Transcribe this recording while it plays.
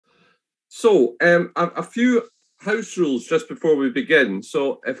A few house rules just before we begin.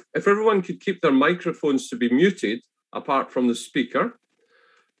 So if everyone could keep their microphones to be muted, apart from the speaker.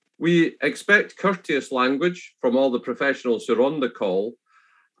 We expect courteous language from all the professionals who are on the call.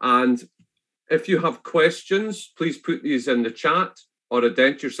 And if you have questions, please put these in the chat or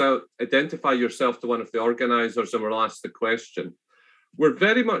identify yourself to one of the organisers and we'll ask the question. We're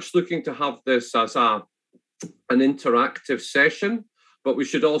very much looking to have this as an interactive session, but we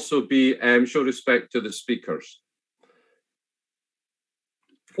should also show respect to the speakers.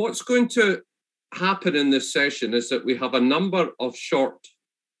 What's going to happen in this session is that we have a number of short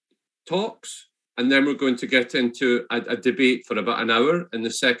talks, and then we're going to get into a debate for about an hour in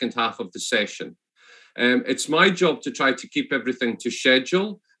the second half of the session. It's my job to try to keep everything to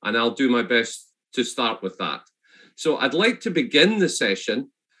schedule, and I'll do my best to start with that. So I'd like to begin the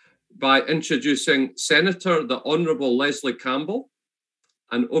session by introducing Senator the Honourable Leslie Campbell,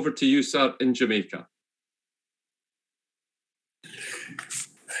 and over to you, sir, in Jamaica.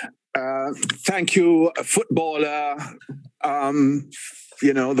 Thank you, footballer.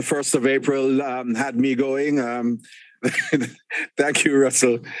 The 1st of April had me going. Thank you,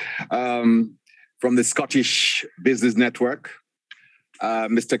 Russell, from the Scottish Business Network.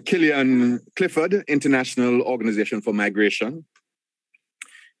 Mr. Killian Clifford, International Organization for Migration.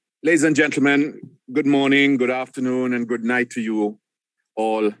 Ladies and gentlemen, good morning, good afternoon, and good night to you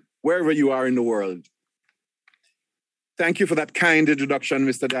all, wherever you are in the world. Thank you for that kind introduction,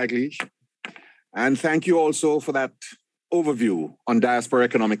 Mr. Daglish. And thank you also for that overview on diaspora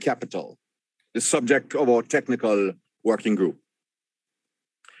economic capital, the subject of our technical working group.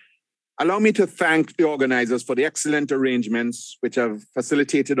 Allow me to thank the organizers for the excellent arrangements which have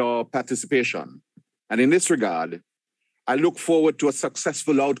facilitated our participation. And in this regard, I look forward to a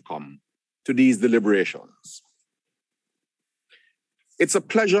successful outcome to these deliberations. It's a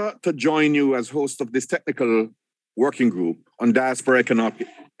pleasure to join you as host of this technical working group on diaspora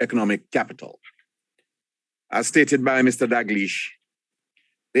economic capital. As stated by Mr. Daglish,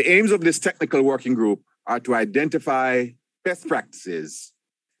 the aims of this technical working group are to identify best practices,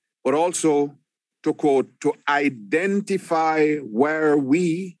 but also, to quote, to identify where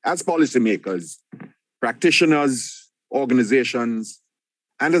we, as policymakers, practitioners, organizations,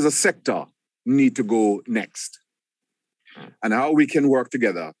 and as a sector, need to go next, and how we can work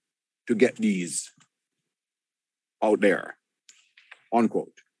together to get these out there,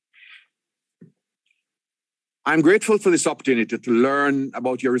 unquote. I'm grateful for this opportunity to learn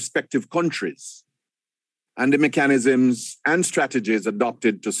about your respective countries and the mechanisms and strategies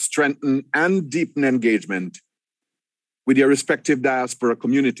adopted to strengthen and deepen engagement with your respective diaspora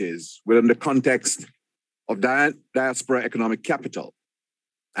communities within the context of diaspora economic capital.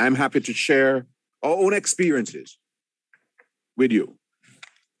 I'm happy to share our own experiences with you.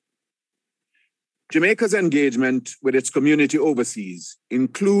 Jamaica's engagement with its community overseas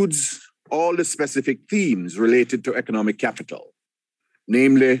includes all the specific themes related to economic capital,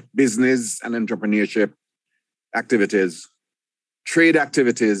 namely business and entrepreneurship activities, trade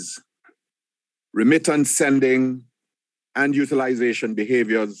activities, remittance sending and utilization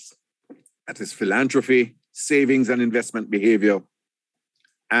behaviors, that is philanthropy, savings and investment behavior,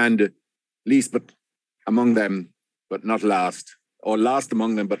 and least but among them, but not last, or last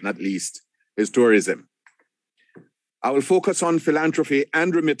among them but not least, is tourism. I will focus on philanthropy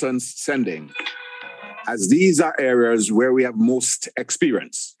and remittance sending, as these are areas where we have most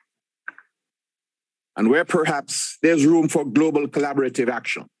experience and where perhaps there's room for global collaborative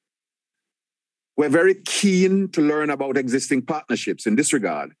action. We're very keen to learn about existing partnerships in this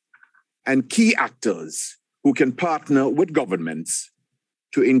regard and key actors who can partner with governments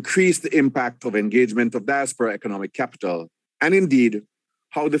to increase the impact of engagement of diaspora economic capital, and indeed,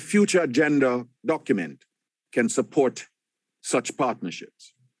 how the future agenda document can support such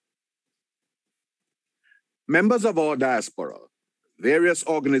partnerships. Members of our diaspora, various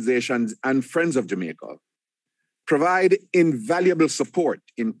organizations, and friends of Jamaica provide invaluable support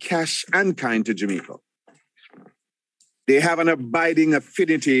in cash and kind to Jamaica. They have an abiding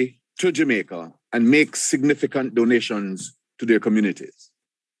affinity to Jamaica and make significant donations to their communities.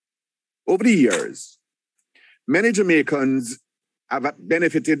 Over the years, many Jamaicans have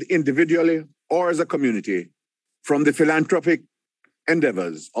benefited individually or as a community from the philanthropic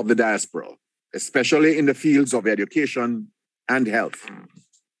endeavors of the diaspora, especially in the fields of education and health.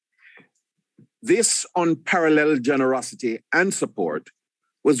 This unparalleled generosity and support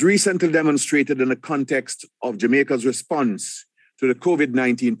was recently demonstrated in the context of Jamaica's response to the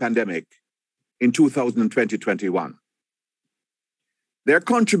COVID-19 pandemic in 2020-21. Their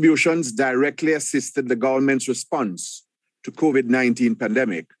contributions directly assisted the government's response to COVID-19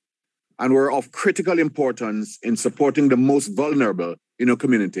 pandemic and were of critical importance in supporting the most vulnerable in our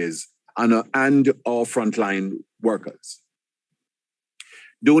communities and our frontline workers.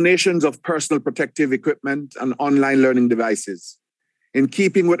 Donations of personal protective equipment and online learning devices, in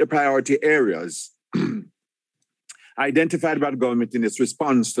keeping with the priority areas identified by the government in its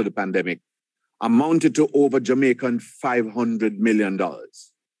response to the pandemic, amounted to over Jamaican $500 million.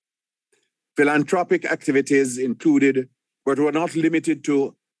 Philanthropic activities included, but were not limited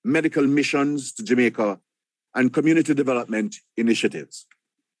to, medical missions to Jamaica and community development initiatives.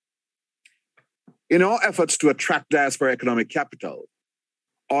 In our efforts to attract diaspora economic capital,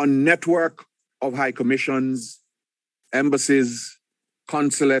 our network of high commissions, embassies,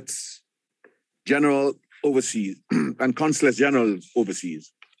 consulates, general overseas, and consulates general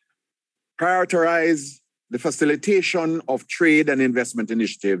overseas prioritize the facilitation of trade and investment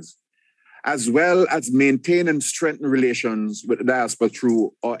initiatives, as well as maintain and strengthen relations with the diaspora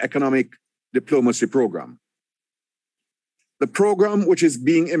through our economic diplomacy program. The program, which is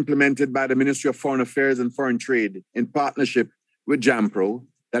being implemented by the Ministry of Foreign Affairs and Foreign Trade in partnership with JAMPRO,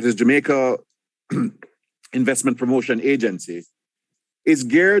 that is Jamaica Investment Promotion Agency, is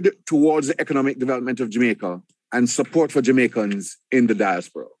geared towards the economic development of Jamaica and support for Jamaicans in the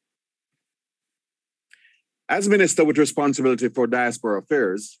diaspora. As Minister with responsibility for diaspora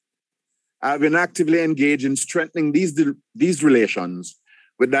affairs, I've been actively engaged in strengthening these relations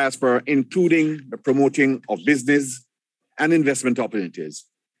with diaspora, including the promoting of business and investment opportunities,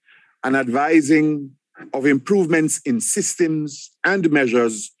 and advising of improvements in systems and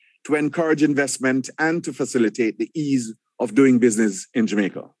measures to encourage investment and to facilitate the ease of doing business in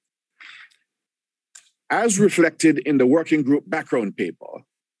Jamaica. As reflected in the working group background paper,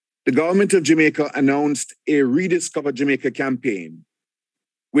 the government of Jamaica announced a Rediscover Jamaica campaign,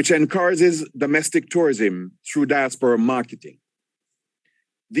 which encourages domestic tourism through diaspora marketing.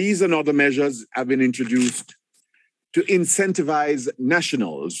 These and other measures have been introduced to incentivize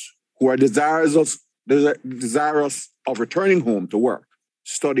nationals who are desirous of returning home to work,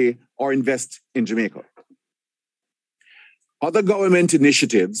 study, or invest in Jamaica. Other government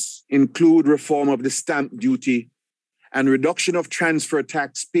initiatives include reform of the stamp duty and reduction of transfer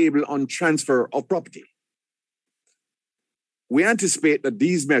tax payable on transfer of property. We anticipate that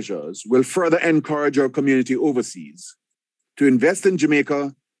these measures will further encourage our community overseas to invest in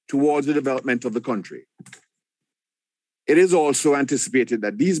Jamaica towards the development of the country. It is also anticipated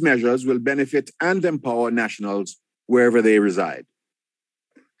that these measures will benefit and empower nationals wherever they reside.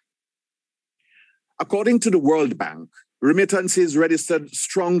 According to the World Bank, remittances registered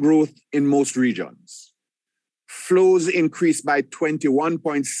strong growth in most regions. Flows increased by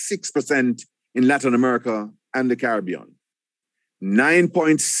 21.6% in Latin America and the Caribbean,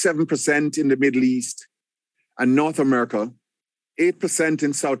 9.7% in the Middle East and North America, 8%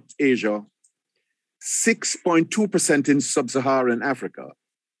 in South Asia, 6.2% in Sub-Saharan Africa,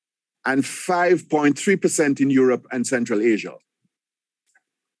 and 5.3% in Europe and Central Asia.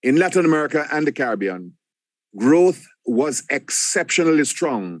 In Latin America and the Caribbean, growth was exceptionally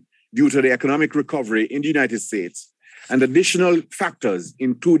strong due to the economic recovery in the United States and additional factors,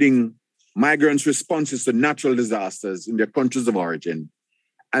 including migrants' responses to natural disasters in their countries of origin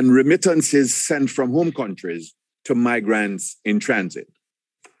and remittances sent from home countries to migrants in transit.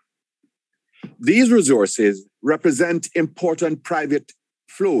 These resources represent important private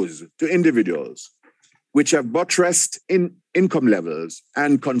flows to individuals, which have buttressed in income levels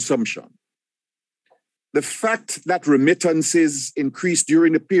and consumption. The fact that remittances increased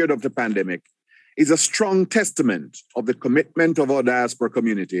during the period of the pandemic is a strong testament of the commitment of our diaspora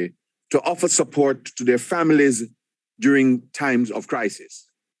community to offer support to their families during times of crisis.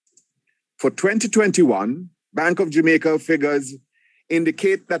 For 2021, Bank of Jamaica figures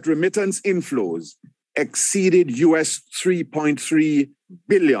indicate that remittance inflows exceeded US $3.3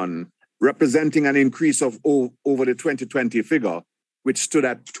 billion, representing an increase of over the 2020 figure, which stood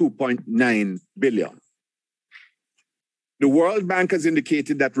at $2.9 billion. The World Bank has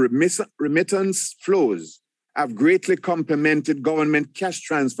indicated that remittance flows have greatly complemented government cash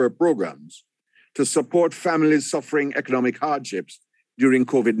transfer programs to support families suffering economic hardships during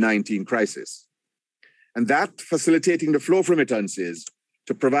COVID-19 crisis. And that facilitating the flow of remittances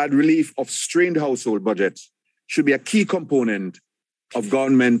to provide relief of strained household budgets should be a key component of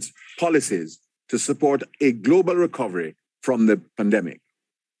government policies to support a global recovery from the pandemic.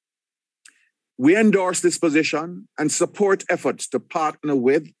 We endorse this position and support efforts to partner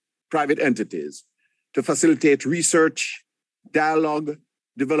with private entities to facilitate research, dialogue,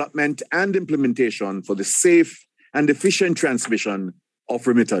 development, and implementation for the safe and efficient transmission of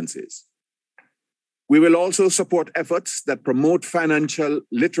remittances. We will also support efforts that promote financial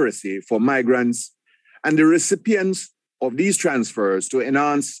literacy for migrants and the recipients of these transfers to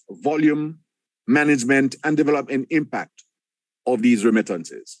enhance volume, management, and development impact of these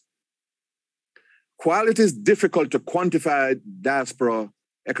remittances. While it is difficult to quantify diaspora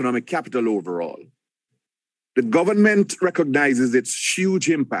economic capital overall, the government recognizes its huge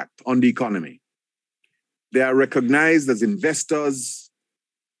impact on the economy. They are recognized as investors,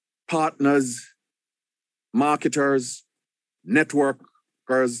 partners, marketers,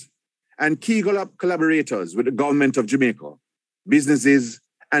 networkers, and key collaborators with the government of Jamaica, businesses,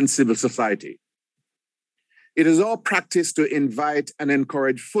 and civil society. It is our practice to invite and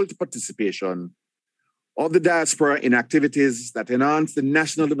encourage full participation of the diaspora in activities that enhance the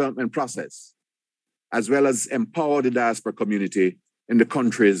national development process, as well as empower the diaspora community in the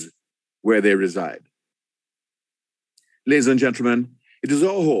countries where they reside. Ladies and gentlemen, it is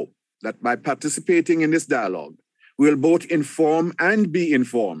our hope that by participating in this dialogue, we will both inform and be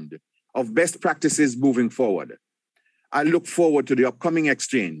informed of best practices moving forward. I look forward to the upcoming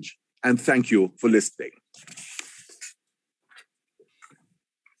exchange and thank you for listening.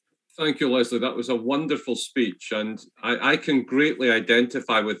 Thank you, Leslie. That was a wonderful speech. And I can greatly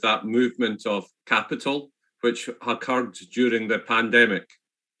identify with that movement of capital, which occurred during the pandemic.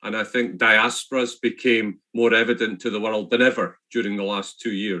 And I think diasporas became more evident to the world than ever during the last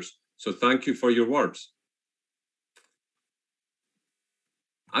 2 years. So thank you for your words.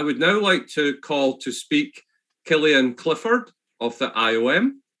 I would now like to call to speak Killian Clifford of the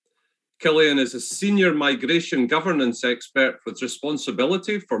IOM. Killian is a senior migration governance expert with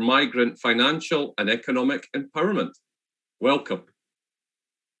responsibility for migrant financial and economic empowerment. Welcome.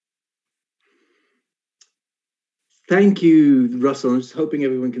 Thank you, Russell. I'm just hoping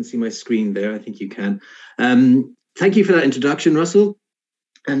everyone can see my screen there. I think you can. Thank you for that introduction, Russell.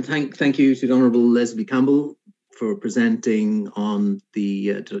 And thank you to the Honourable Leslie Campbell for presenting on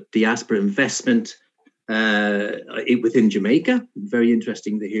the diaspora investment within Jamaica. Very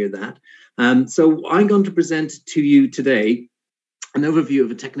interesting to hear that. So I'm going to present to you today an overview of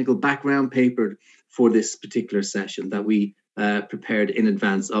a technical background paper for this particular session that we prepared in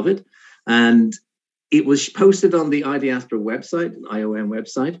advance of it. And it was posted on the iDiaspora website, IOM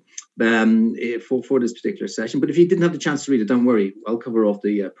website, for this particular session. But if you didn't have the chance to read it, don't worry. I'll cover off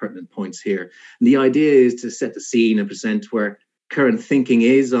the pertinent points here. And the idea is to set the scene and present where current thinking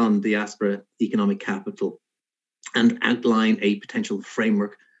is on diaspora economic capital and outline a potential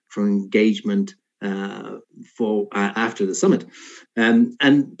framework for engagement after the summit,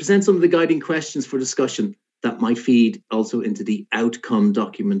 and present some of the guiding questions for discussion that might feed also into the outcome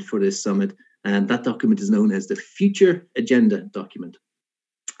document for this summit. And that document is known as the Future Agenda document.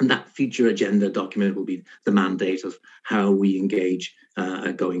 And that Future Agenda document will be the mandate of how we engage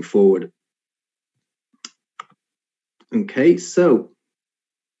going forward. Okay, so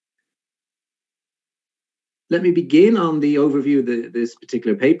let me begin on the overview of this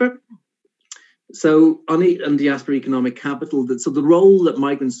particular paper. So on diaspora economic capital, so the role that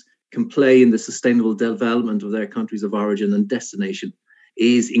migrants can play in the sustainable development of their countries of origin and destination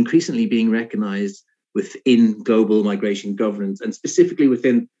is increasingly being recognized within global migration governance, and specifically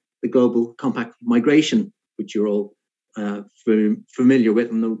within the Global Compact Migration, which you're all familiar with,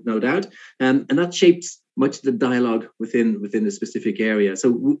 no doubt. And that shapes much of the dialogue within the specific area.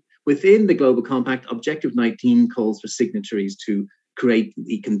 So within the Global Compact, Objective 19 calls for signatories to create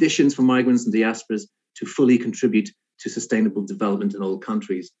the conditions for migrants and diasporas to fully contribute to sustainable development in all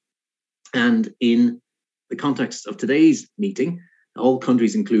countries. And in the context of today's meeting, all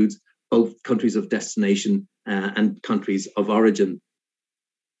countries includes both countries of destination and countries of origin.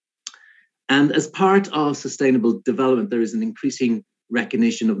 And as part of sustainable development, there is an increasing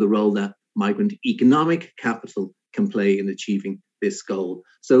recognition of the role that migrant economic capital can play in achieving this goal.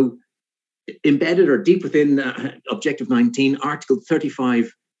 So embedded or deep within Objective 19, Article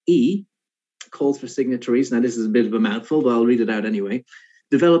 35E calls for signatories. Now, this is a bit of a mouthful, but I'll read it out anyway.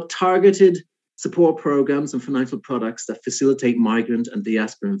 Develop targeted support programs and financial products that facilitate migrant and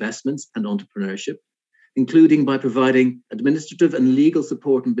diaspora investments and entrepreneurship, including by providing administrative and legal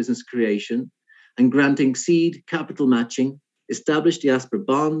support in business creation and granting seed capital matching, establish diaspora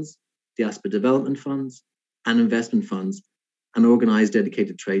bonds, diaspora development funds, and investment funds, and organize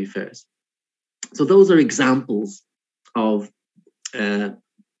dedicated trade fairs. So those are examples of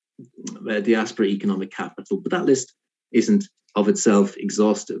diaspora economic capital, but that list isn't of itself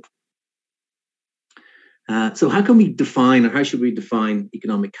exhaustive. So how can we define, or how should we define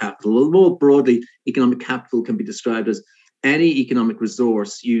economic capital? Well, more broadly, economic capital can be described as any economic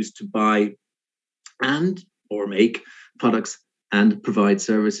resource used to buy and or make products and provide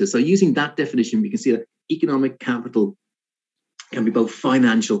services. So using that definition, we can see that economic capital can be both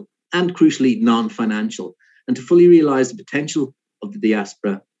financial and crucially non-financial. And to fully realize the potential of the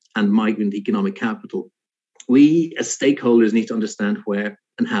diaspora and migrant economic capital, we as stakeholders need to understand where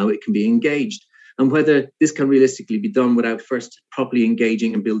and how it can be engaged, and whether this can realistically be done without first properly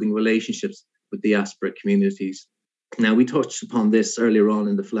engaging and building relationships with diaspora communities. Now, we touched upon this earlier on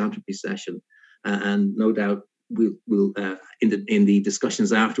in the philanthropy session, and no doubt we'll in the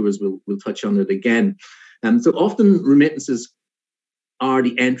discussions afterwards, we'll touch on it again. So often remittances are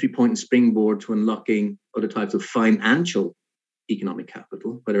the entry point and springboard to unlocking other types of financial economic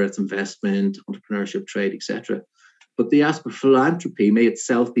capital, whether it's investment, entrepreneurship, trade, etc. But diaspora philanthropy may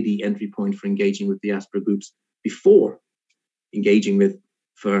itself be the entry point for engaging with diaspora groups before engaging with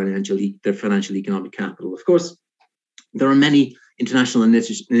their financial economic capital. Of course, there are many international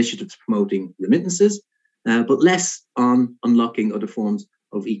initiatives promoting remittances, but less on unlocking other forms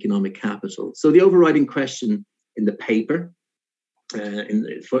of economic capital. So the overriding question in the paper, for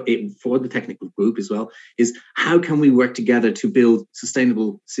the technical group as well, is how can we work together to build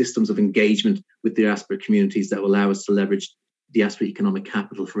sustainable systems of engagement with diaspora communities that will allow us to leverage diaspora economic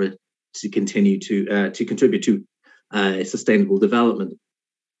capital for it to continue to contribute to sustainable development.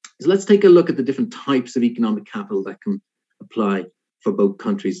 So let's take a look at the different types of economic capital that can apply for both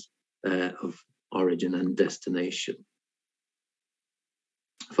countries of origin and destination.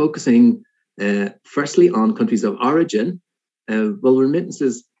 Focusing firstly on countries of origin, well,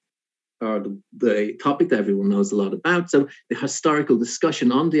 remittances are the topic that everyone knows a lot about. So the historical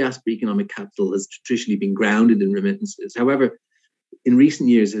discussion on diaspora economic capital has traditionally been grounded in remittances. However, in recent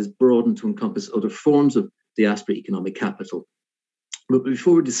years, it has broadened to encompass other forms of diaspora economic capital. But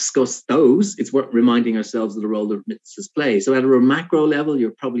before we discuss those, it's worth reminding ourselves of the role that remittances play. So at a macro level,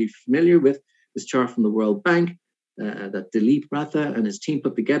 you're probably familiar with this chart from the World Bank that Dilip Ratha and his team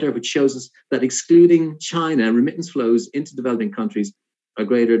put together, which shows us that excluding China, remittance flows into developing countries are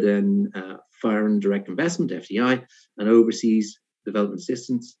greater than foreign direct investment, FDI, and overseas development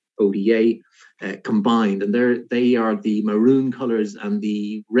assistance, ODA, combined. And they are the maroon colors and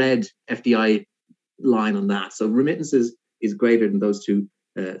the red FDI line on that. So remittances is greater than those two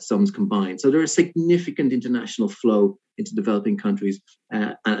sums combined. So there is significant international flow into developing countries,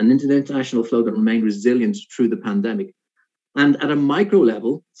 an international flow that remained resilient through the pandemic. And at a micro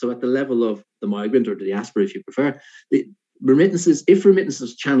level, so at the level of the migrant or the diaspora, if you prefer, if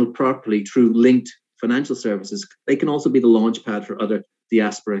remittances channeled properly through linked financial services, they can also be the launch pad for other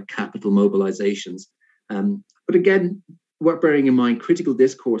diaspora capital mobilizations. But again, worth bearing in mind, critical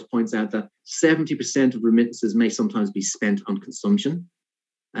discourse points out that 70% of remittances may sometimes be spent on consumption,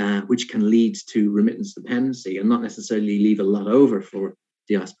 which can lead to remittance dependency and not necessarily leave a lot over for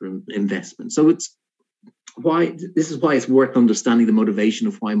diaspora investment. So this is why it's worth understanding the motivation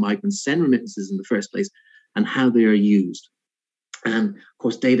of why migrants send remittances in the first place and how they are used. And of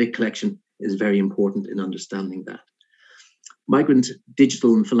course, data collection is very important in understanding that. Migrant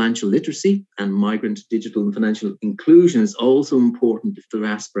digital and financial literacy and migrant digital and financial inclusion is also important if the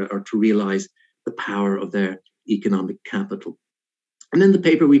diaspora are to realize the power of their economic capital. And in the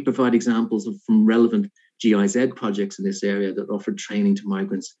paper, we provide examples from relevant GIZ projects in this area that offer training to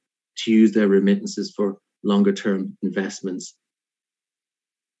migrants to use their remittances for longer term investments.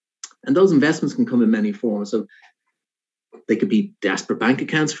 And those investments can come in many forms. So they could be diaspora bank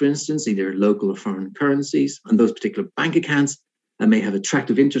accounts, for instance, either local or foreign currencies. And those particular bank accounts may have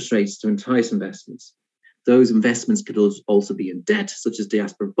attractive interest rates to entice investments. Those investments could also be in debt, such as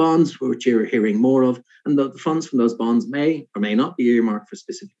diaspora bonds, which you're hearing more of. And the funds from those bonds may or may not be earmarked for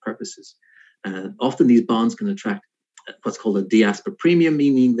specific purposes. Often these bonds can attract what's called a diaspora premium,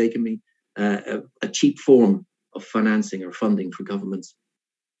 meaning they can be a cheap form of financing or funding for governments.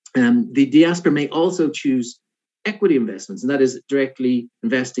 The diaspora may also choose equity investments, and that is directly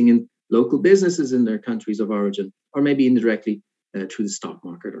investing in local businesses in their countries of origin, or maybe indirectly through the stock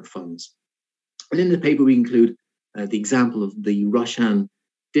market or funds. And in the paper, we include the example of the Roshan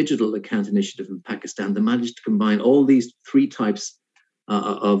Digital Account Initiative in Pakistan that managed to combine all these three types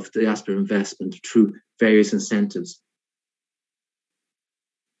of diaspora investment through various incentives.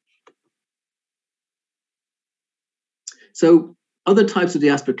 So other types of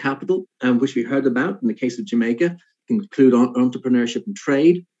diaspora capital, which we heard about in the case of Jamaica, include entrepreneurship and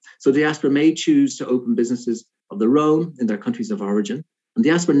trade. So diaspora may choose to open businesses of their own in their countries of origin. And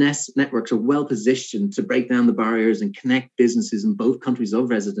diaspora networks are well positioned to break down the barriers and connect businesses in both countries of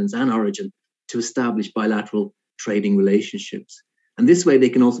residence and origin to establish bilateral trading relationships. And this way, they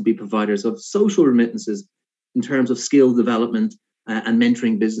can also be providers of social remittances in terms of skill development and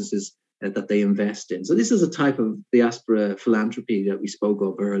mentoring businesses that they invest in. So this is a type of diaspora philanthropy that we spoke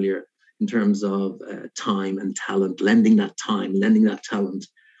of earlier in terms of time and talent, lending that time, lending that talent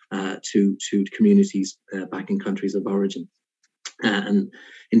to communities back in countries of origin. And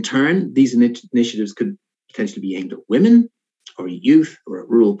in turn, these initiatives could potentially be aimed at women or youth or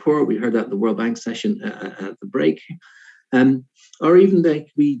rural poor. We heard that at the World Bank session at the break. Or even they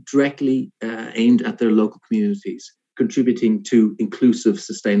could be directly aimed at their local communities, contributing to inclusive,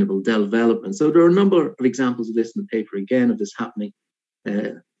 sustainable development. So there are a number of examples of this in the paper, again, of this happening,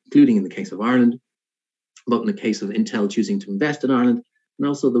 including in the case of Ireland, but in the case of Intel choosing to invest in Ireland, and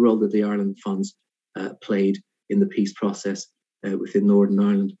also the role that the Ireland funds played in the peace process within Northern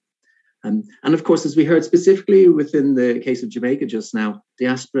Ireland. And of course, as we heard specifically within the case of Jamaica just now,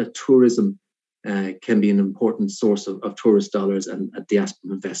 diaspora tourism can be an important source of tourist dollars and a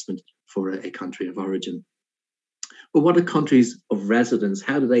diaspora investment for a country of origin. But what are countries of residence?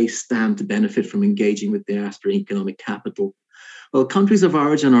 How do they stand to benefit from engaging with diaspora economic capital? Well, countries of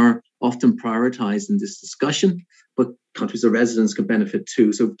origin are often prioritized in this discussion, but countries of residence can benefit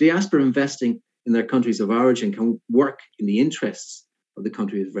too. So diaspora investing in their countries of origin can work in the interests of the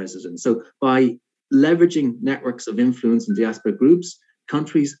country of residence. So by leveraging networks of influence in diaspora groups,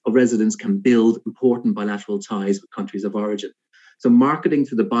 countries of residence can build important bilateral ties with countries of origin. So marketing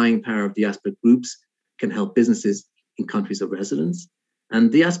to the buying power of diaspora groups can help businesses in countries of residence. And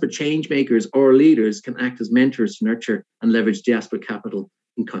diaspora change makers or leaders can act as mentors to nurture and leverage diaspora capital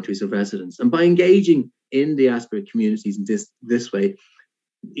in countries of residence. And by engaging in diaspora communities in this way,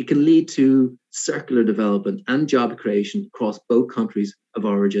 it can lead to circular development and job creation across both countries of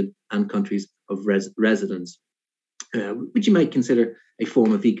origin and countries of residence, which you might consider a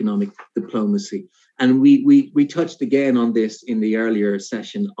form of economic diplomacy. And we touched again on this in the earlier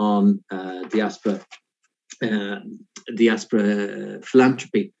session on diaspora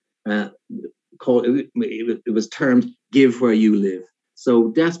philanthropy. It was termed "Give Where You Live." So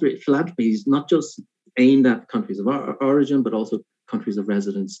diaspora philanthropy is not just aimed at countries of origin, but also countries of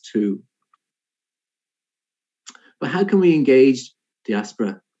residence too. But how can we engage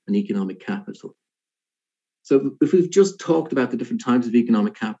diaspora and economic capital? So if we've just talked about the different types of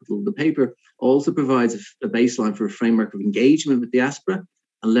economic capital, the paper also provides a baseline for a framework of engagement with diaspora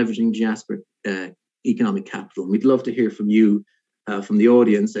and leveraging diaspora economic capital. And we'd love to hear from you, from the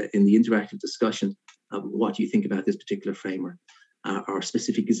audience in the interactive discussion, what you think about this particular framework or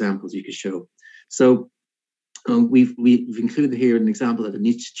specific examples you could show. So we've included here an example at an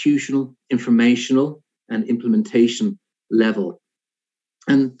institutional, informational, and implementation level.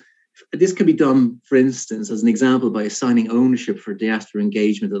 And this can be done, for instance, as an example, by assigning ownership for diaspora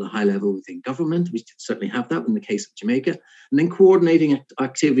engagement at a high level within government. We certainly have that in the case of Jamaica. And then coordinating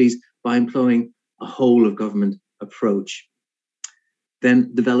activities by employing a whole of government approach.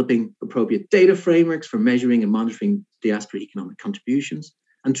 Then developing appropriate data frameworks for measuring and monitoring diaspora economic contributions.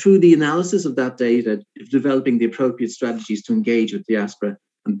 And through the analysis of that data, developing the appropriate strategies to engage with diaspora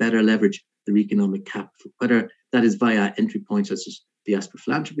and better leverage their economic capital, whether that is via entry points such as diaspora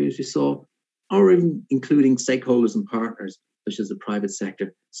philanthropy, as we saw, or even including stakeholders and partners such as the private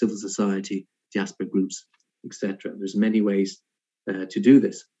sector, civil society, diaspora groups, etc. There's many ways to do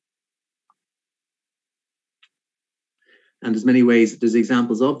this. And there's many ways, there's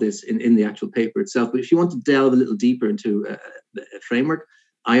examples of this in the actual paper itself. But if you want to delve a little deeper into a framework,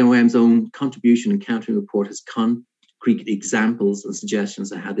 IOM's own contribution and countering report has concrete examples and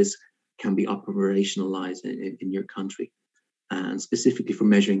suggestions of how this can be operationalized in your country, and specifically for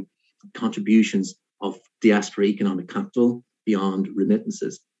measuring contributions of diaspora economic capital beyond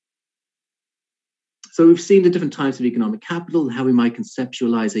remittances. So we've seen the different types of economic capital and how we might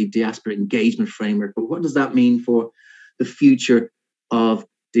conceptualize a diaspora engagement framework. But what does that mean for the future of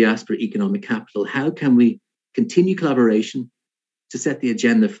diaspora economic capital? How can we continue collaboration to set the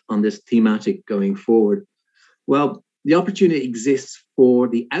agenda on this thematic going forward? Well, the opportunity exists for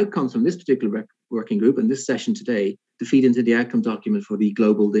the outcomes from this particular working group and this session today to feed into the outcome document for the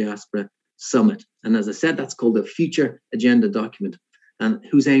Global Diaspora Summit. And as I said, that's called the Future Agenda Document, and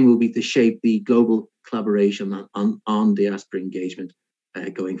whose aim will be to shape the global collaboration on diaspora engagement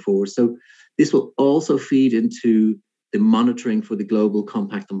going forward. So this will also feed into the monitoring for the Global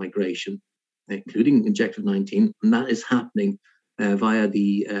Compact on Migration, including Objective 19, and that is happening via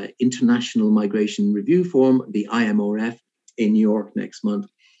the International Migration Review Forum, the IMRF, in New York next month.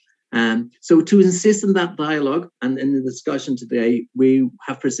 So to insist on that dialogue, and in the discussion today, we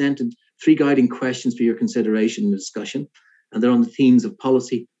have presented 3 guiding questions for your consideration and discussion, and they're on the themes of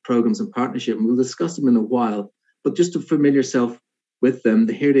policy, programs, and partnership, and we'll discuss them in a while. But just to familiar yourself with them,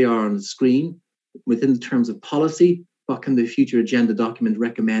 here they are on the screen. Within the terms of policy, what can the future agenda document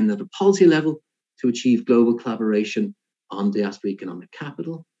recommend at a policy level to achieve global collaboration on diaspora economic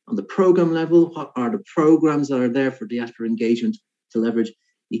capital? On the program level, what are the programs that are there for diaspora engagement to leverage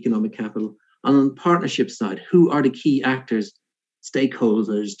economic capital? And on the partnership side, who are the key actors,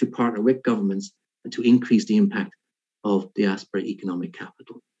 stakeholders to partner with governments and to increase the impact of diaspora economic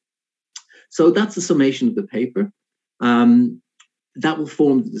capital? So that's the summation of the paper. That will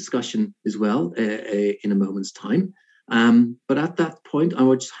form the discussion as well in a moment's time. But at that point, I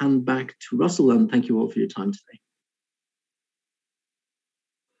will just hand back to Russell, and thank you all for your time today.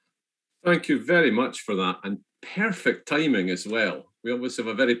 Thank you very much for that, and perfect timing as well. We always have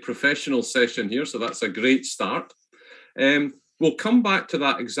a very professional session here, so that's a great start. We'll come back to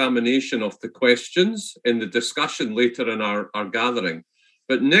that examination of the questions in the discussion later in our gathering.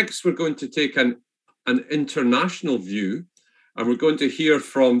 But next, we're going to take an international view, and we're going to hear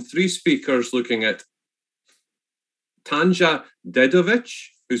from three speakers looking at Tanja Dedovic,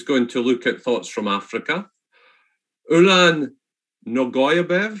 who's going to look at thoughts from Africa, Ulan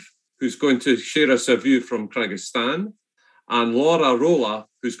Nogoyev, who's going to share us a view from Kyrgyzstan, and Laura Rolla,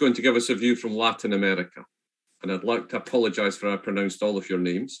 who's going to give us a view from Latin America. And I'd like to apologize for I pronounced all of your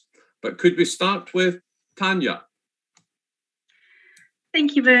names, but could we start with Tanja?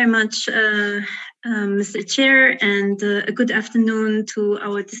 Thank you very much, Mr. Chair, and a good afternoon to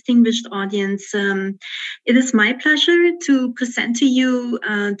our distinguished audience. It is my pleasure to present to you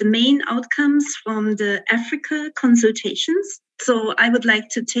the main outcomes from the Africa consultations. So I would like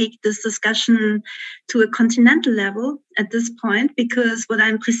to take this discussion to a continental level at this point, because what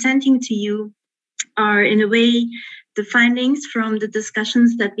I'm presenting to you are, in a way, the findings from the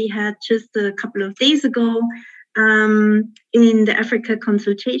discussions that we had just a couple of days ago in the Africa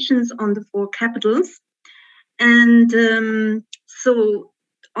consultations on the 4 capitals. And so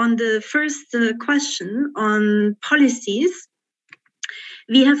on the first question on policies,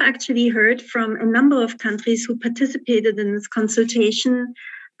 we have actually heard from a number of countries who participated in this consultation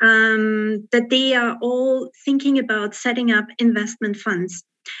that they are all thinking about setting up investment funds.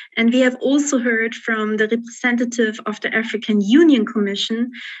 And we have also heard from the representative of the African Union Commission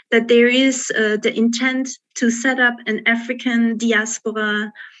that there is the intent to set up an African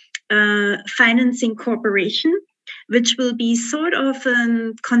diaspora financing corporation, which will be sort of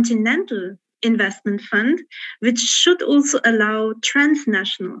a continental investment fund, which should also allow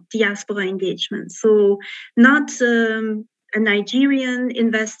transnational diaspora engagement. So not a Nigerian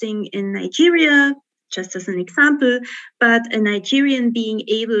investing in Nigeria, just as an example, but a Nigerian being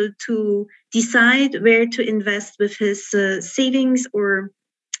able to decide where to invest with his savings or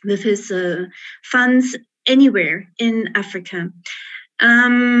with his funds anywhere in Africa.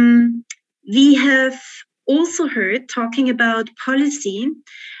 We have also heard, talking about policy,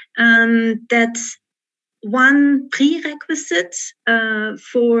 that one prerequisite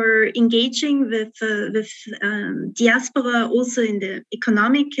for engaging with diaspora also in the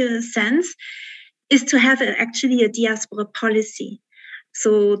economic sense is to have actually a diaspora policy.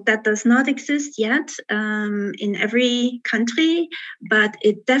 So that does not exist yet in every country, but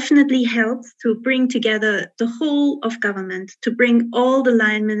it definitely helps to bring together the whole of government, to bring all the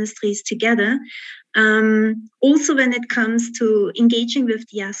line ministries together. Also when it comes to engaging with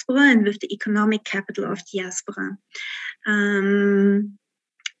diaspora and with the economic capital of diaspora.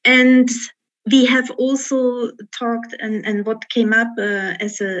 And we have also talked, and what came up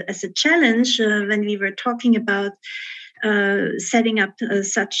as a challenge when we were talking about setting up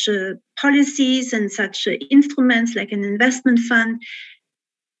such policies and such instruments like an investment fund,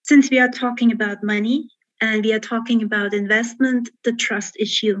 since we are talking about money and we are talking about investment, the trust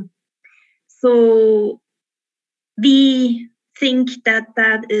issue. So we think that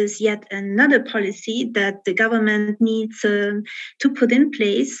that is yet another policy that the government needs to put in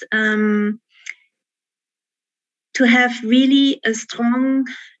place to have really a strong,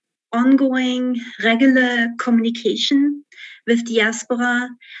 ongoing, regular communication with diaspora,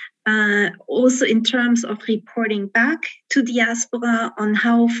 also in terms of reporting back to diaspora on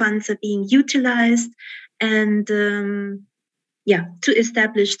how funds are being utilized, and to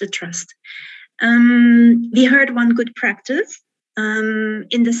establish the trust. We heard one good practice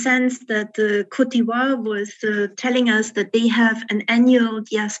in the sense that Côte d'Ivoire was telling us that they have an annual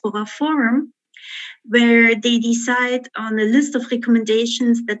diaspora forum where they decide on a list of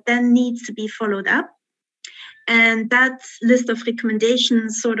recommendations that then needs to be followed up. And that list of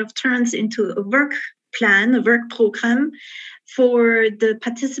recommendations sort of turns into a work plan, a work program for the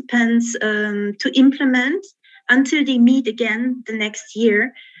participants to implement until they meet again the next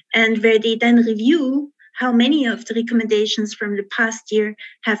year, and where they then review how many of the recommendations from the past year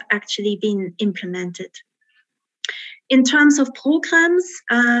have actually been implemented. In terms of programs,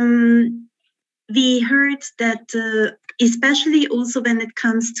 we heard that especially also when it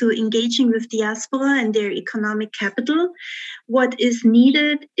comes to engaging with diaspora and their economic capital, what is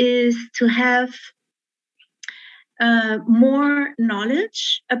needed is to have more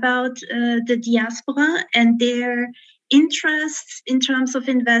knowledge about the diaspora and their interests in terms of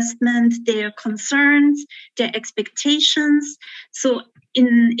investment, their concerns, their expectations. So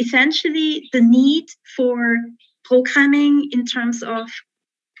essentially the need for programming in terms of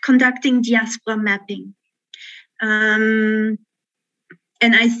conducting diaspora mapping. And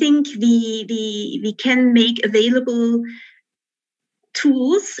I think we can make available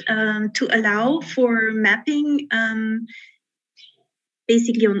tools to allow for mapping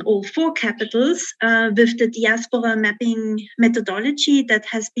basically on all 4 capitals with the diaspora mapping methodology that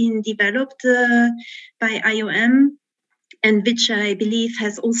has been developed by IOM and which I believe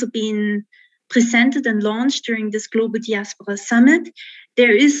has also been presented and launched during this Global Diaspora Summit.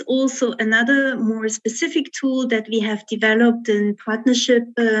 There is also another more specific tool that we have developed in partnership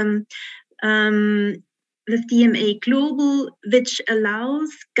with DMA Global, which allows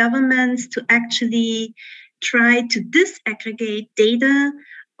governments to actually try to disaggregate data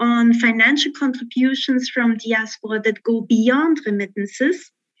on financial contributions from diaspora that go beyond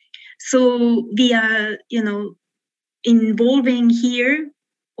remittances. So we are, involving here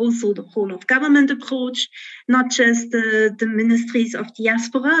also the whole of government approach, not just the ministries of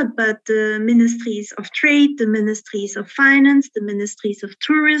diaspora, but the ministries of trade, the ministries of finance, the ministries of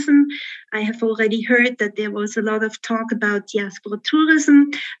tourism. I have already heard that there was a lot of talk about diaspora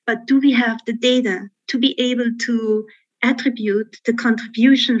tourism, but do we have the data to be able to attribute the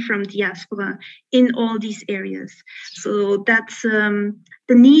contribution from diaspora in all these areas? So that's the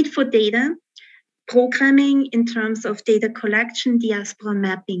need for data. Programming in terms of data collection, diaspora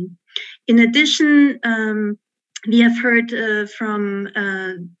mapping. In addition, we have heard from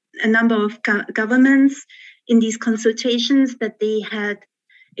a number of governments in these consultations that they had,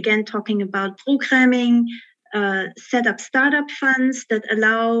 again, talking about programming, set up startup funds that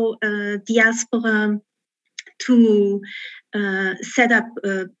allow diaspora to set up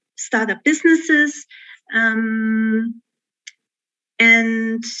startup businesses.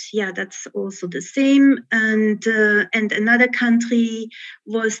 And yeah, that's also the same. And another country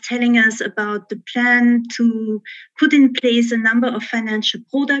was telling us about the plan to put in place a number of financial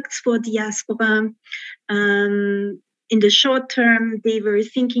products for diaspora. In the short term, they were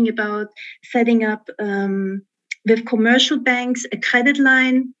thinking about setting up with commercial banks a credit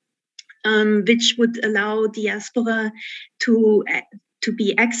line, which would allow diaspora to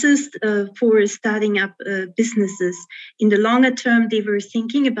be accessed for starting up businesses. In the longer term, they were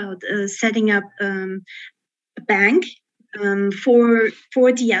thinking about setting up a bank for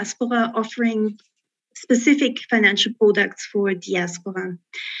diaspora, offering specific financial products for diaspora.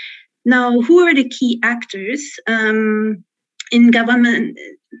 Now, who are the key actors in governments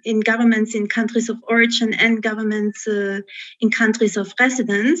in countries of origin and governments in countries of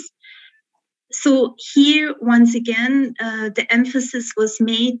residence? So here, once again, the emphasis was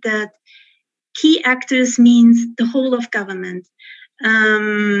made that key actors means the whole of government.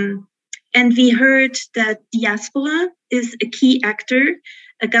 And we heard that diaspora is a key actor.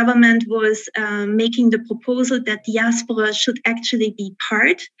 A government was making the proposal that diaspora should actually be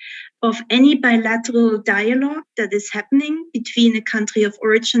part of any bilateral dialogue that is happening between a country of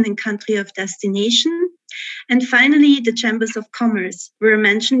origin and country of destination. And finally, the chambers of commerce were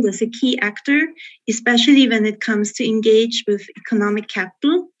mentioned as a key actor, especially when it comes to engage with economic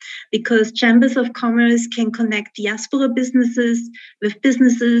capital, because chambers of commerce can connect diaspora businesses with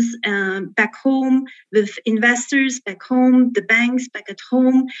businesses back home, with investors back home, the banks back at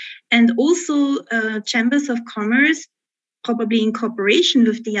home, and also chambers of commerce, probably in cooperation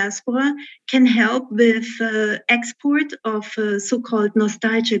with diaspora, can help with export of so-called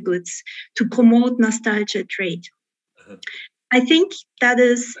nostalgia goods to promote nostalgia trade. I think that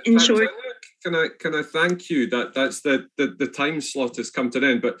is, in short. Can I thank you? That's the time slot has come to an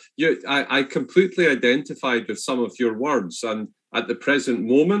end. But I completely identified with some of your words, and at the present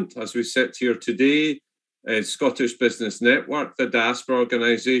moment, as we sit here today, Scottish Business Network, the diaspora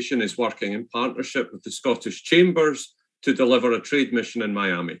organisation, is working in partnership with the Scottish Chambers to deliver a trade mission in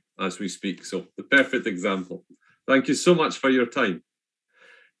Miami as we speak. So the perfect example. Thank you so much for your time.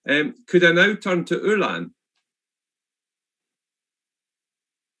 Could I now turn to Ulan?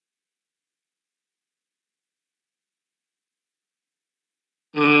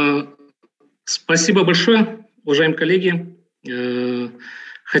 Спасибо большое, уважаемые коллеги.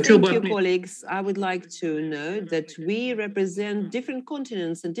 Thank you, colleagues. I would like to know that we represent different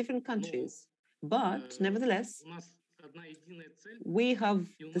continents and different countries, but nevertheless, we have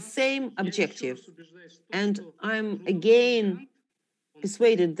the same objective. And I'm again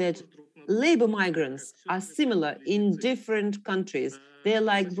persuaded that labor migrants are similar in different countries. They're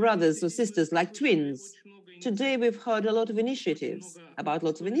like brothers or sisters, like twins. Today, we've heard a lot of initiatives,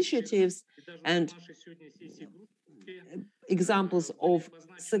 and examples of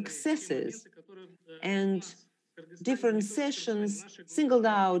successes, and different sessions singled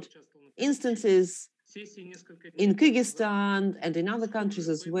out instances in Kyrgyzstan and in other countries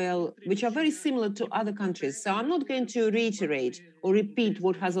as well, which are very similar to other countries. So I'm not going to reiterate or repeat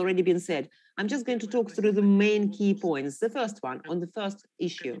what has already been said. I'm just going to talk through the main key points. The first one, on the first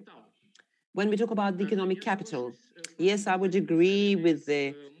issue. When we talk about the economic capital, yes, I would agree with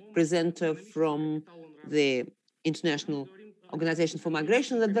the presenter from the International Organization for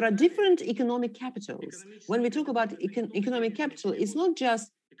Migration that there are different economic capitals. When we talk about economic capital, it's not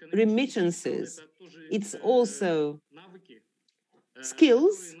just remittances, it's also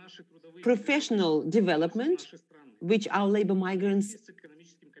skills, professional development, which our labor migrants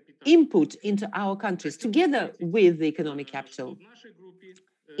input into our countries together with the economic capital.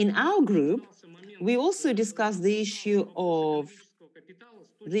 In our group, we also discussed the issue of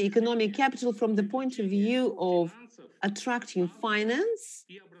the economic capital from the point of view of attracting finance,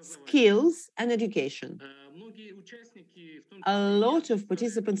 skills, and education. A lot of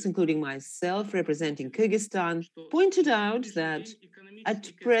participants, including myself, representing Kyrgyzstan, pointed out that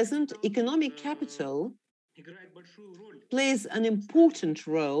at present, economic capital plays an important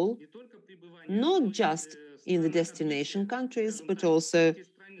role, not just in the destination countries, but also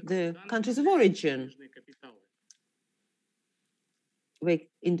the countries of origin, where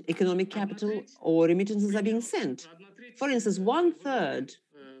economic capital or remittances are being sent. For instance, 1/3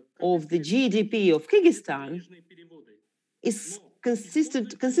 of the GDP of Kyrgyzstan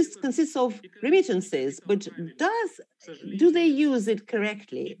consists of remittances, but do they use it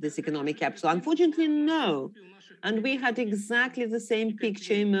correctly, this economic capital? Unfortunately, no. And we had exactly the same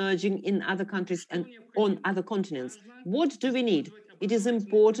picture emerging in other countries and on other continents. What do we need? It is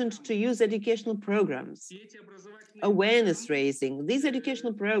important to use educational programs, awareness raising. These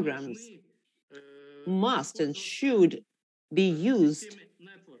educational programs must and should be used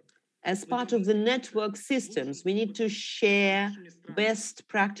as part of the network systems. We need to share best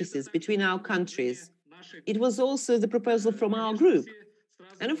practices between our countries. It was also the proposal from our group.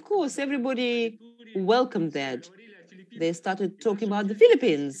 And of course, everybody welcomed that. They started talking about the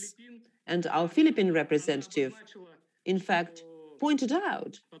Philippines, and our Philippine representative, in fact, pointed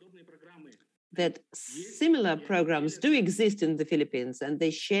out that similar programs do exist in the Philippines, and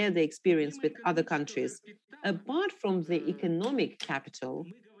they share the experience with other countries. Apart from the economic capital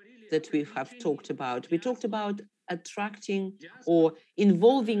that we have talked about, we talked about attracting or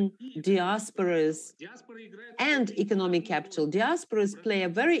involving diasporas and economic capital. Diasporas play a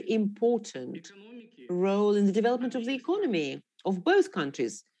very important role in the development of the economy of both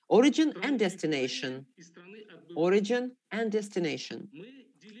countries, origin and destination. Origin and destination.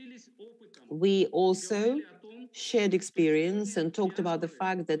 We also shared experience and talked about the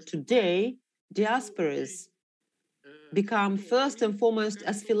fact that today diasporas become first and foremost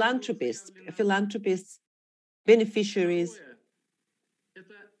as philanthropists, beneficiaries,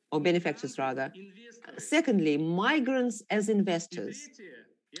 or benefactors rather. Secondly, migrants as investors.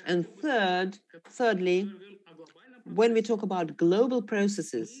 And thirdly, when we talk about global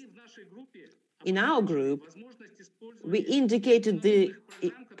processes, in our group, we indicated the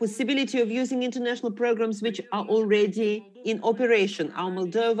possibility of using international programs which are already in operation. Our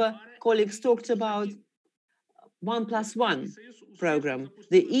Moldova colleagues talked about 1+1 program.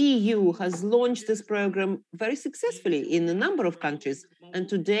 The EU has launched this program very successfully in a number of countries, and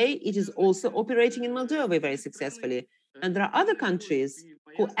today it is also operating in Moldova very successfully. And there are other countries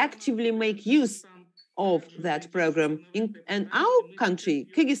who actively make use of that program. And our country,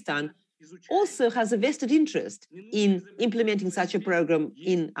 Kyrgyzstan, also has a vested interest in implementing such a program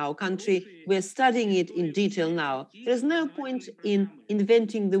in our country. We're studying it in detail now. There's no point in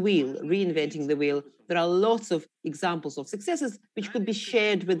inventing the wheel, reinventing the wheel. There are lots of examples of successes which could be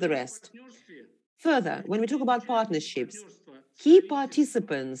shared with the rest. Further, when we talk about partnerships, key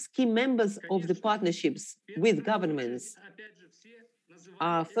participants, key members of the partnerships with governments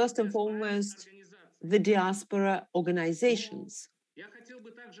are first and foremost the diaspora organizations.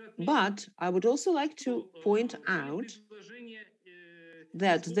 But I would also like to point out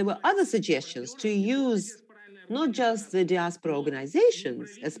that there were other suggestions to use not just the diaspora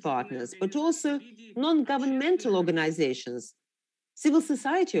organizations as partners, but also non-governmental organizations, civil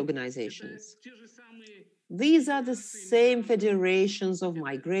society organizations. These are the same federations of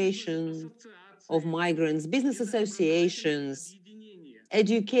migration, of migrants, business associations,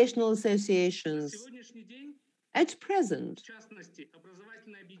 educational associations. At present,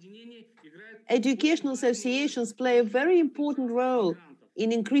 educational associations play a very important role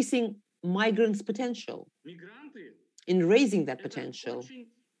in increasing migrants' potential, in raising that potential.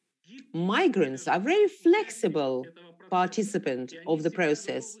 Migrants are very flexible participants of the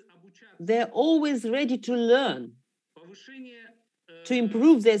process. They're always ready to learn, to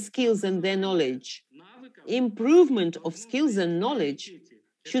improve their skills and their knowledge. Improvement of skills and knowledge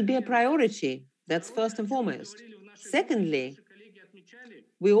should be a priority. That's first and foremost. Secondly,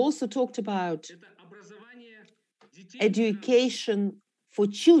 we also talked about education for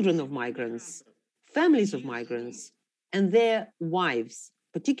children of migrants, families of migrants, and their wives,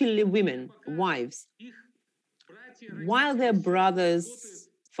 particularly women, wives. While their brothers,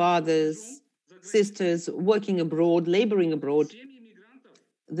 fathers, sisters working abroad, laboring abroad,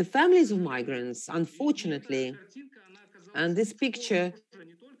 the families of migrants, unfortunately, and this picture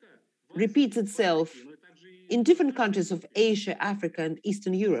repeats itself in different countries of Asia, Africa, and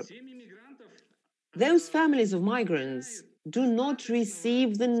Eastern Europe. Those families of migrants do not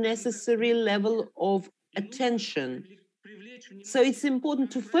receive the necessary level of attention. So it's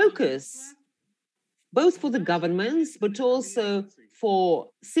important to focus, both for the governments, but also for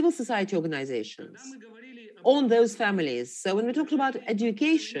civil society organizations, on those families. So when we talked about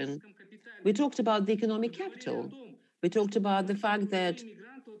education, we talked about the economic capital. We talked about the fact that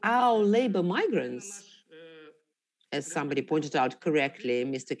our labor migrants, as somebody pointed out correctly,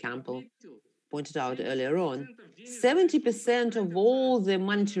 Mr. Campbell pointed out earlier on, 70% of all the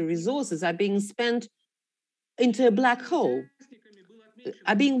monetary resources are being spent into a black hole,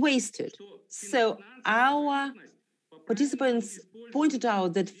 are being wasted. So our participants pointed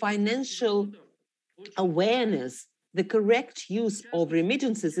out that financial awareness, the correct use of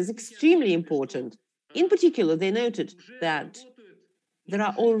remittances is extremely important. In particular, they noted that there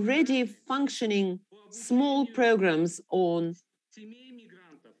are already functioning small programs on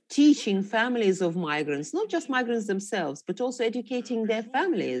teaching families of migrants, not just migrants themselves, but also educating their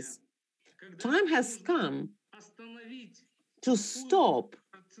families. Time has come to stop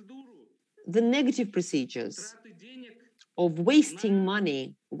the negative procedures of wasting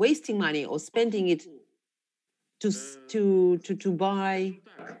money or spending it to buy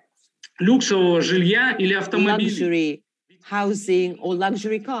luxury housing or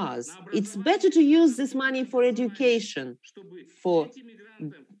luxury cars. It's better to use this money for education, for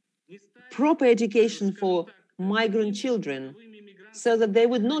proper education for migrant children, so that they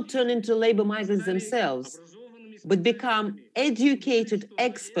would not turn into labor migrants themselves, but become educated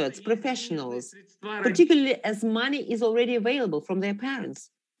experts, professionals, particularly as money is already available from their parents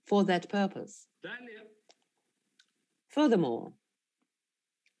for that purpose. Furthermore,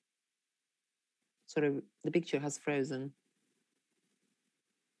 sorry, the picture has frozen.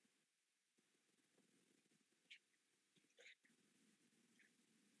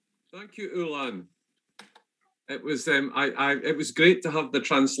 Thank you, Ulan. It was it was great to have the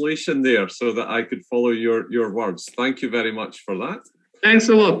translation there so that I could follow your words. Thank you very much for that. Thanks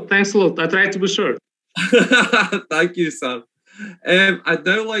a lot. Thanks a lot. I tried to be short. Thank you, Sam. I'd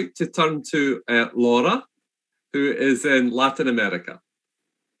now like to turn to Laura, who is in Latin America.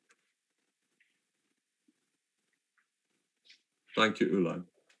 Thank you, Ulan.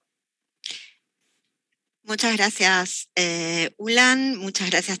 Muchas gracias, Ulan. Muchas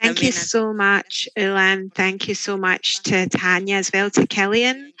gracias también. Thank you so much, Ulan. Thank you so much to Tanya as well, to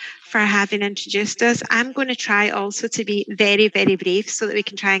Killian for having introduced us. I'm going to try also to be very, very brief so that we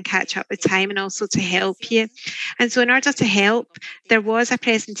can try and catch up with time and also to help you. And so in order to help, there was a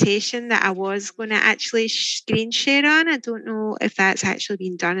presentation that I was going to actually screen share on. I don't know if that's actually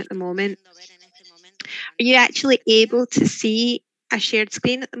being done at the moment. Are you actually able to see a shared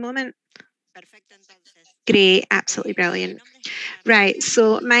screen at the moment? Great, absolutely brilliant. Right,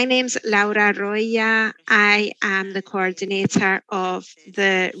 so my name's Laura Roya. I am the coordinator of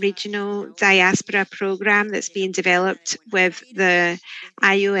the regional diaspora program that's being developed with the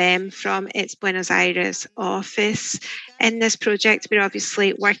IOM from its Buenos Aires office. In this project, we're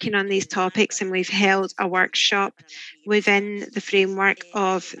obviously working on these topics, and we've held a workshop within the framework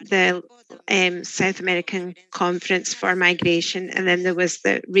of the South American Conference for Migration, and then there was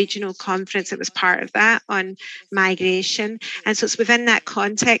the regional conference that was part of that on migration. And so it's within that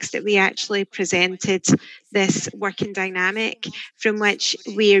context that we actually presented this working dynamic from which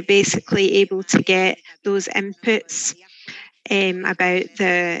we are basically able to get those inputs about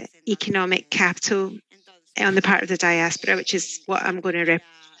the economic capital on the part of the diaspora, which is what I'm going to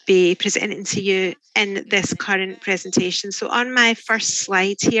be presenting to you in this current presentation. So on my first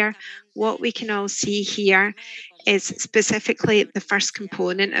slide here, what we can all see here is specifically the first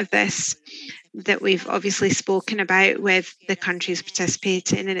component of this that we've obviously spoken about with the countries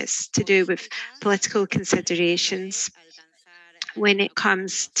participating, and it's to do with political considerations when it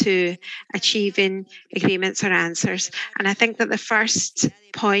comes to achieving agreements or answers. And I think that the first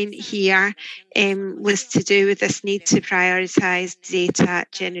point here was to do with this need to prioritise data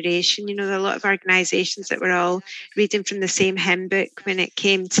generation. You know, there are a lot of organisations that were all reading from the same hymn book when it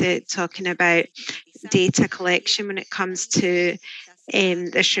came to talking about data collection. When it comes to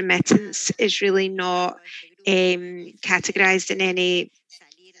this remittance is really not categorised in any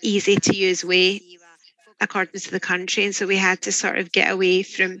easy to use way according to the country, and so we had to sort of get away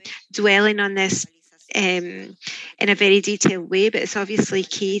from dwelling on this in a very detailed way, but it's obviously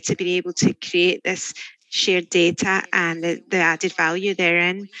key to be able to create this shared data and the added value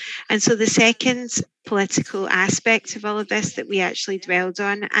therein. And so the second political aspect of all of this that we actually dwelled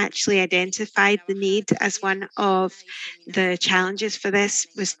on actually identified the need as one of the challenges for this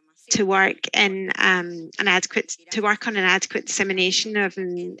was to work in on an adequate dissemination of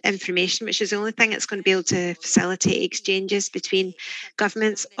information, which is the only thing that's going to be able to facilitate exchanges between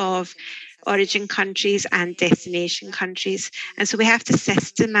governments of origin countries and destination countries. And so we have to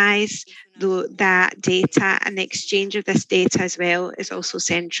systemize that data, and the exchange of this data as well is also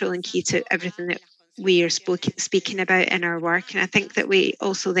central and key to everything that we are speaking about in our work. And I think that we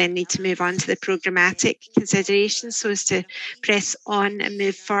also then need to move on to the programmatic considerations so as to press on and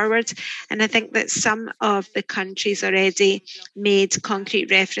move forward. And I think that some of the countries already made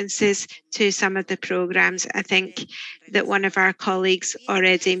concrete references to some of the programs. I think that one of our colleagues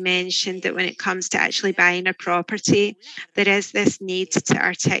already mentioned that when it comes to actually buying a property, there is this need to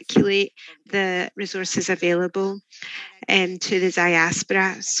articulate the resources available to the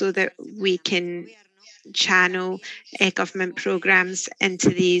diaspora so that we can channel government programs into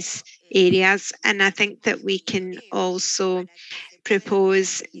these areas. And I think that we can also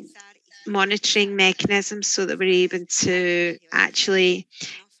propose monitoring mechanisms so that we're able to actually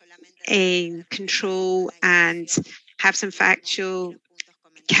control and have some factual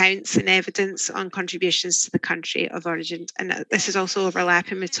counts and evidence on contributions to the country of origin. And this is also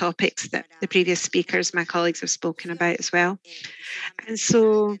overlapping with topics that the previous speakers, my colleagues, have spoken about as well. And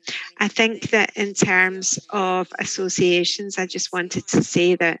so I think that in terms of associations, I just wanted to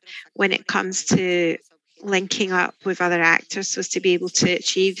say that when it comes to linking up with other actors so as to be able to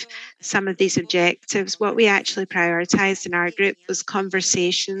achieve some of these objectives, what we actually prioritised in our group was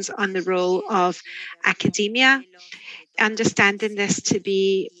conversations on the role of academia, understanding this to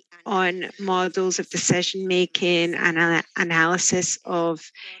be on models of decision making and analysis of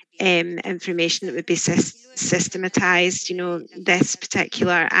information that would be systematized. You know, this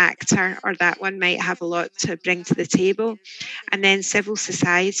particular actor or that one might have a lot to bring to the table. And then civil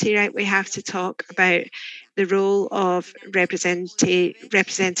society, right? We have to talk about the role of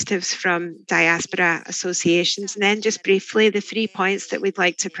representatives from diaspora associations. And then just briefly, the 3 points that we'd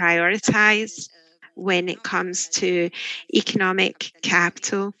like to prioritize when it comes to economic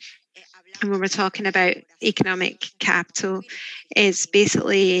capital. And when we're talking about economic capital, is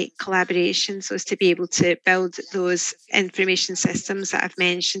basically collaboration so as to be able to build those information systems that I've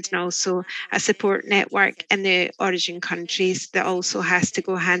mentioned, and also a support network in the origin countries that also has to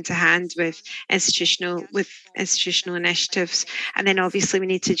go hand to hand with institutional initiatives. And then obviously we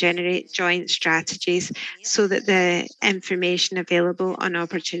need to generate joint strategies so that the information available on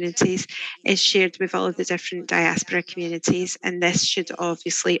opportunities is shared with all of the different diaspora communities. And this should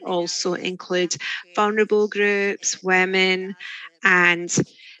obviously also include vulnerable groups, women, and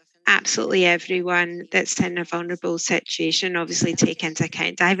absolutely everyone that's in a vulnerable situation, obviously take into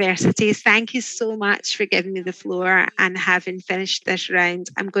account diversities. Thank you so much for giving me the floor, and having finished this round,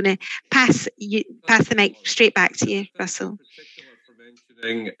 I'm going to pass the mic straight back to you, Russell. For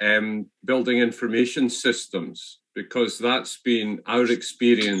mentioning building information systems, because that's been our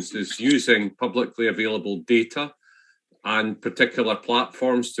experience, is using publicly available data and particular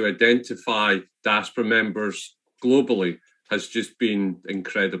platforms to identify diaspora members globally has just been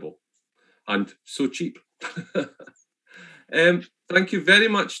incredible and so cheap. Thank you very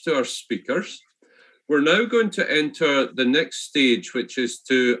much to our speakers. We're now going to enter the next stage, which is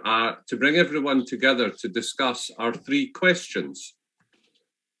to bring everyone together to discuss our 3 questions.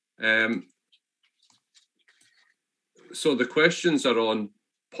 So the questions are on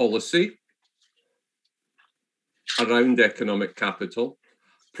policy, around economic capital,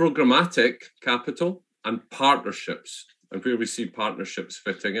 programmatic capital, and partnerships, and where we see partnerships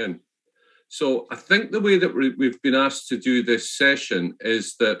fitting in. So I think the way that we've been asked to do this session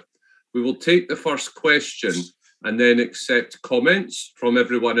is that we will take the first question and then accept comments from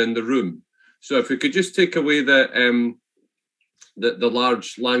everyone in the room. So if we could just take away the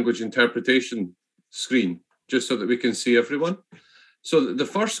large language interpretation screen, just so that we can see everyone. So the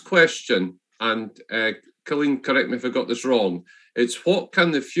first question, and Colleen, correct me if I got this wrong, it's what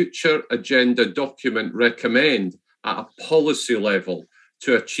can the future agenda document recommend at a policy level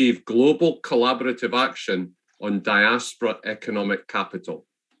to achieve global collaborative action on diaspora economic capital?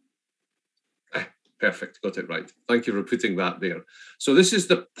 Perfect, got it right. Thank you for putting that there. So this is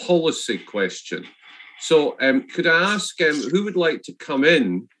the policy question. So could I ask who would like to come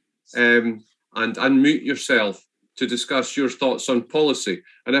in and unmute yourself to discuss your thoughts on policy?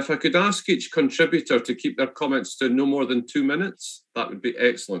 And if I could ask each contributor to keep their comments to no more than 2 minutes, that would be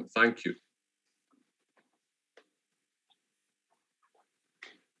excellent. Thank you.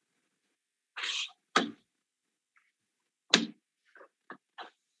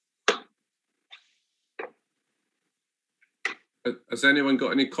 Has anyone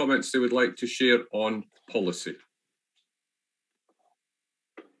got any comments they would like to share on policy?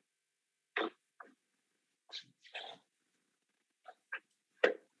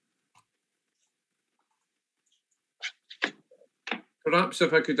 Perhaps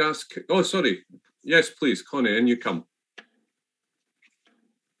if I could ask, oh, sorry. Yes, please, Connie, in you come.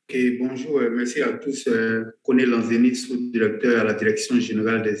 Okay, bonjour, merci à tous. Connie Lanzeni, sous-directeur à la Direction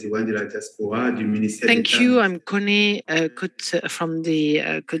Générale des Ivoiriens de la Diaspora du ministère d'État. Thank you. I'm Connie from the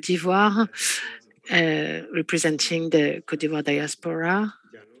Côte d'Ivoire, representing the Côte d'Ivoire diaspora.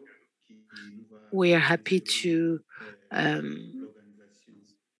 We are happy to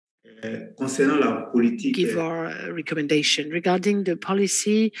give our recommendation regarding the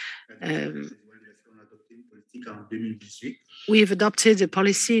policy. We've adopted a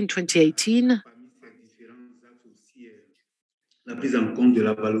policy in 2018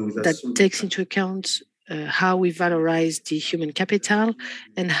 that takes into account how we valorize the human capital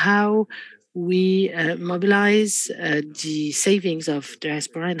and how we mobilize the savings of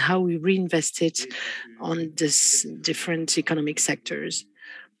diaspora and how we reinvest it on this different economic sectors.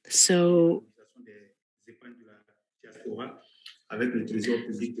 So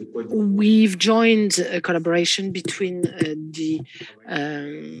we've joined a collaboration between the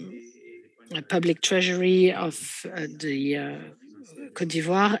public treasury of the Côte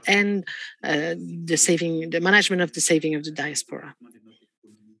d'Ivoire and the management of the saving of the diaspora.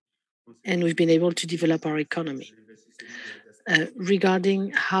 And we've been able to develop our economy.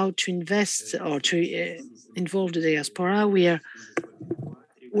 Regarding how to invest or to involve the diaspora, we are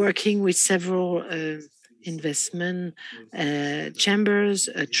working with several investment chambers,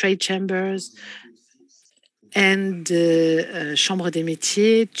 trade chambers, and Chambre des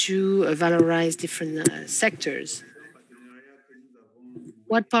Métiers to valorize different sectors.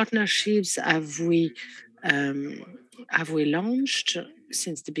 What partnerships have we launched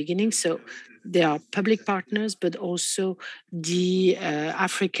since the beginning? So there are public partners, but also the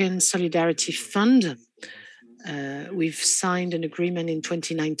African Solidarity Fund. We've signed an agreement in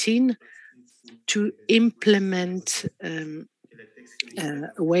 2019 to implement a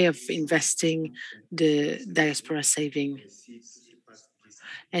way of investing the diaspora saving.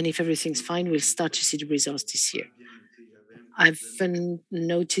 And if everything's fine, we'll start to see the results this year. I've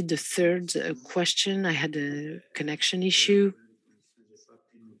noted the third question. I had a connection issue.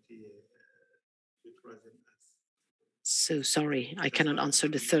 So sorry, I cannot answer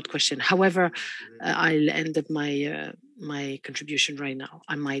the third question. However, I'll end up my my contribution right now.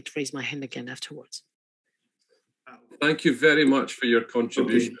 I might raise my hand again afterwards. Thank you very much for your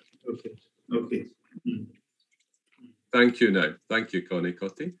contribution. Okay. Thank you now. Thank you, Connie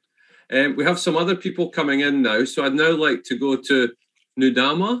Cotti. We have some other people coming in now. So I'd now like to go to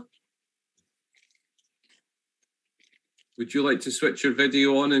Nudama. Would you like to switch your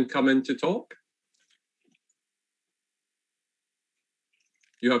video on and come in to talk?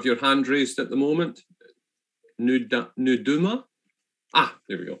 You have your hand raised at the moment. Nuduma? Ah,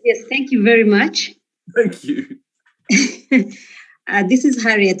 there we go. Yes, thank you very much. Thank you. This is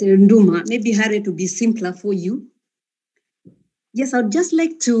Harriet Nduma. Maybe Harriet will be simpler for you. Yes, I'd just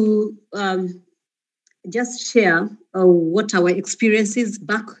like to just share what our experience is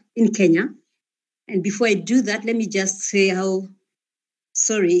back in Kenya. And before I do that, let me just say how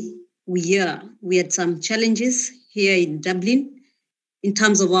sorry we are. We had some challenges here in Dublin in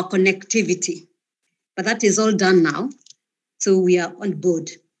terms of our connectivity, but that is all done now. So we are on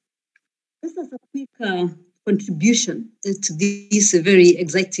board. Just as a quick contribution to this very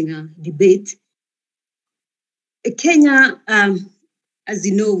exciting debate, Kenya, as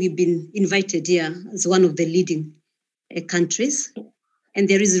you know, we've been invited here as one of the leading countries, and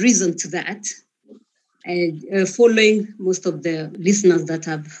there is reason to that. Following most of the listeners that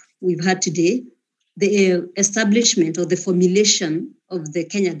we've had today, the establishment or the formulation of the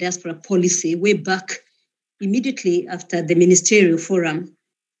Kenya diaspora policy way back immediately after the ministerial forum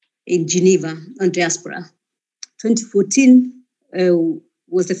in Geneva on diaspora. 2014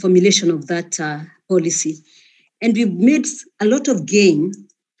 was the formulation of that policy. And we've made a lot of gain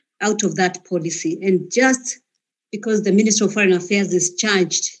out of that policy. And just because the Minister of Foreign Affairs is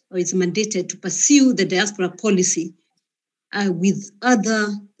charged or is mandated to pursue the diaspora policy with other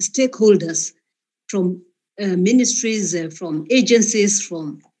stakeholders from ministries, from agencies,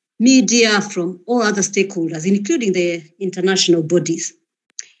 from media, from all other stakeholders, including the international bodies.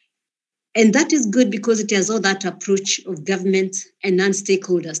 And that is good because it has all that approach of government and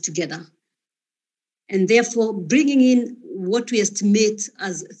non-stakeholders together. And therefore, bringing in what we estimate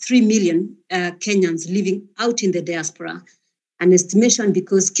as 3 million Kenyans living out in the diaspora, an estimation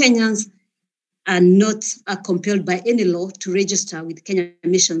because Kenyans are not compelled by any law to register with Kenyan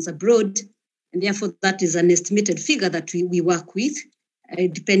missions abroad. And therefore, that is an estimated figure that we work with,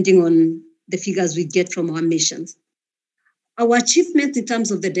 depending on the figures we get from our missions. Our achievement in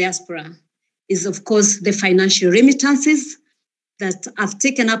terms of the diaspora is, of course, the financial remittances that have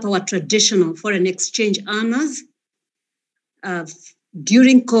taken up our traditional foreign exchange earners.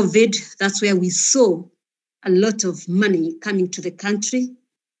 During COVID, that's where we saw a lot of money coming to the country.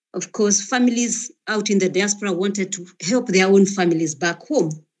 Of course, families out in the diaspora wanted to help their own families back home.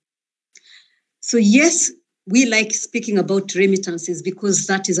 So yes, we like speaking about remittances because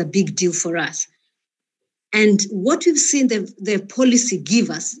that is a big deal for us. And what we've seen the policy give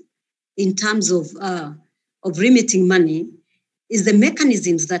us in terms of remitting money is the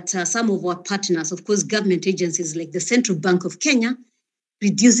mechanisms that some of our partners, of course, government agencies like the Central Bank of Kenya,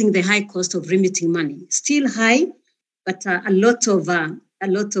 reducing the high cost of remitting money. Still high, but a lot of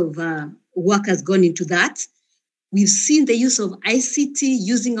work has gone into that. We've seen the use of ICT,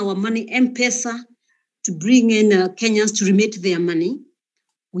 using our money M-Pesa to bring in Kenyans to remit their money.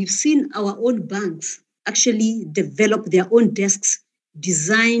 We've seen our own banks actually develop their own desks,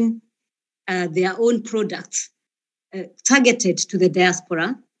 design their own products targeted to the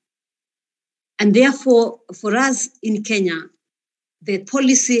diaspora. And therefore, for us in Kenya, the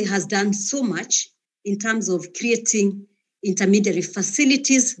policy has done so much in terms of creating intermediary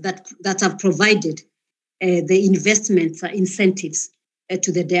facilities that have provided the investment incentives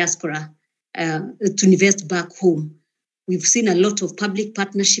to the diaspora to invest back home. We've seen a lot of public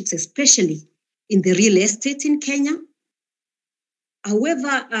partnerships, especially in the real estate in Kenya.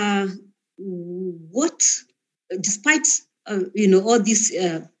 However, despite all these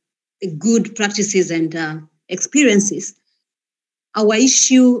good practices and experiences, our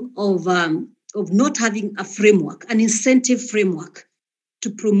issue of not having a framework, an incentive framework to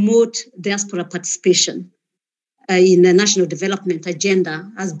promote diaspora participation in the national development agenda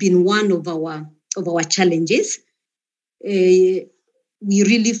has been one of our challenges. We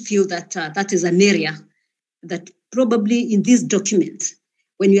really feel that that is an area that probably in this document,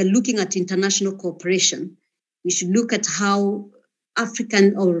 when we are looking at international cooperation, we should look at how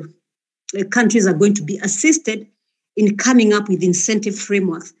African or countries are going to be assisted in coming up with incentive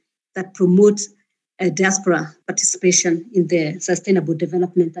frameworks that promote diaspora participation in the sustainable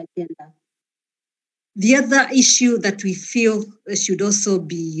development agenda. The other issue that we feel should also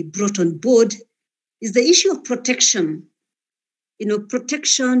be brought on board is the issue of protection.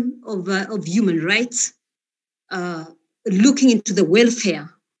 Protection of human rights, looking into the welfare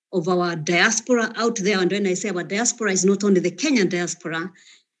of our diaspora out there. And when I say our diaspora, is not only the Kenyan diaspora,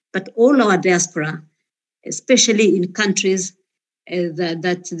 but all our diaspora, especially in countries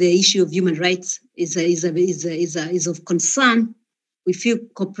that the issue of human rights is of concern. We feel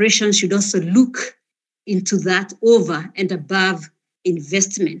cooperation should also look into that over and above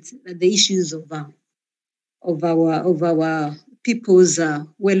investment, the issues of our people's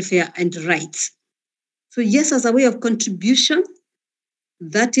welfare and rights. So yes, as a way of contribution,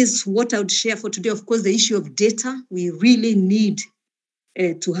 that is what I would share for today. Of course, the issue of data, we really need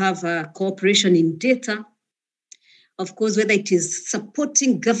to have cooperation in data. Of course, whether it is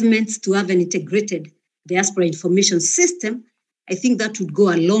supporting governments to have an integrated diaspora information system, I think that would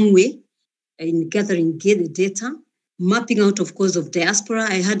go a long way in gathering data. Mapping out, of course, of diaspora.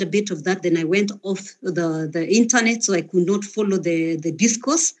 I had a bit of that, then I went off the internet, so I could not follow the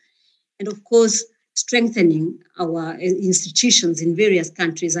discourse. And of course, strengthening our institutions in various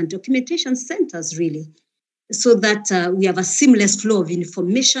countries and documentation centers, really, so that we have a seamless flow of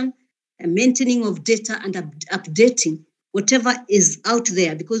information, and maintaining of data and updating whatever is out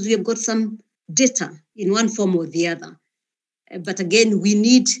there, because we have got some data in one form or the other. But again, we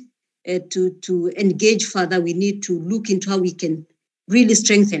need to engage further. We need to look into how we can really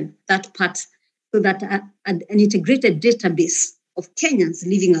strengthen that part so that an integrated database of Kenyans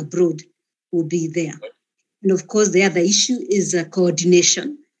living abroad will be there. And of course, the other issue is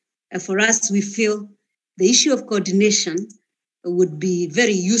coordination. For us, we feel the issue of coordination would be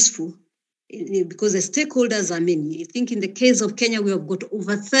very useful because the stakeholders are many. I think in the case of Kenya, we have got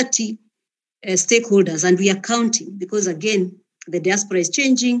over 30 stakeholders, and we are counting because, again, the diaspora is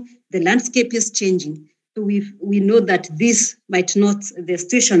changing, the landscape is changing. So we know that this might not, the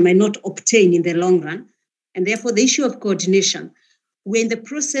situation might not obtain in the long run. And therefore, the issue of coordination, we're in the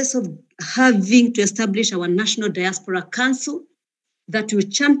process of having to establish our National Diaspora Council that will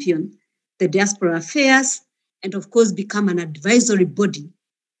champion the diaspora affairs and, of course, become an advisory body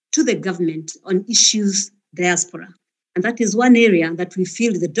to the government on issues diaspora. And that is one area that we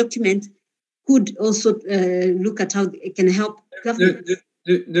feel the document could also look at how it can help government.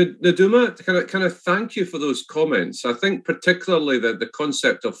 Naduma, can I thank you for those comments? I think particularly that the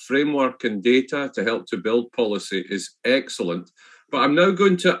concept of framework and data to help to build policy is excellent. But I'm now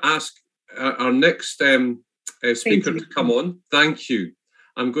going to ask our next speaker to come on. Thank you.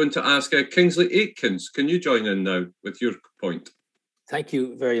 I'm going to ask Kingsley Aikens. Can you join in now with your point? Thank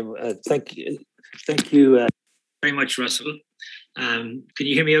you very much. Thank you very much, Russell. Can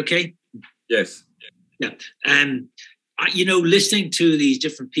you hear me okay? Yes. Yeah. You know, listening to these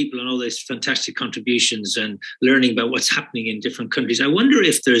different people and all these fantastic contributions and learning about what's happening in different countries, I wonder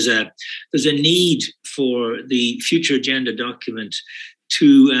if there's a need for the future agenda document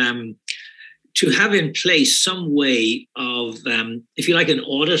to have in place some way of, if you like, an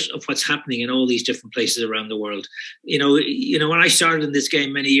audit of what's happening in all these different places around the world. You know, when I started in this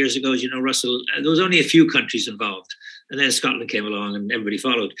game many years ago, as you know, Russell, there was only a few countries involved. And then Scotland came along and everybody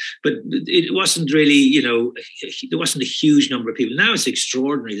followed. But it wasn't really, you know, there wasn't a huge number of people. Now it's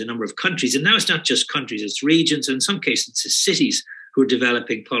extraordinary, the number of countries. And now it's not just countries, it's regions. And in some cases, it's cities who are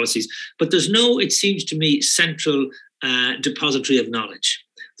developing policies. But there's no, it seems to me, central depository of knowledge.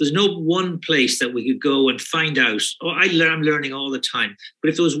 There's no one place that we could go and find out. Oh, I'm learning all the time. But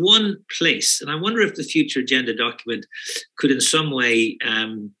if there was one place, and I wonder if the future agenda document could in some way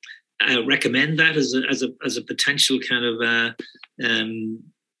recommend that as a potential kind of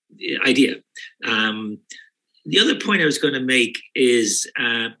idea. The other point I was going to make is,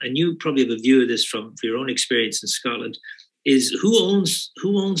 and you probably have a view of this from your own experience in Scotland, is who owns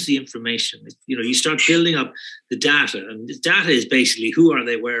the information? You know, you start building up the data, and the data is basically who are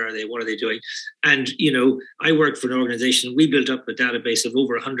they, where are they, what are they doing? And, you know, I worked for an organization, we built up a database of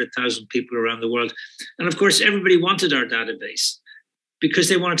over 100,000 people around the world. And of course, everybody wanted our database because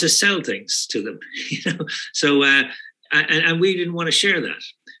they wanted to sell things to them, you know. So, and we didn't want to share that.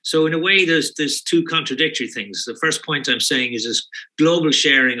 So in a way, there's two contradictory things. The first point I'm saying is this global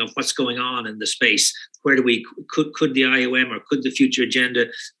sharing of what's going on in the space. Where do we, could the IOM or could the future agenda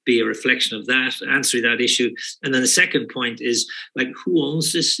be a reflection of that, answering that issue? And then the second point is, like, who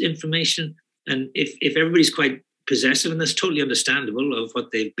owns this information? And if everybody's quite possessive, and that's totally understandable of what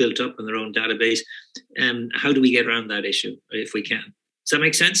they've built up in their own database, how do we get around that issue if we can? Does that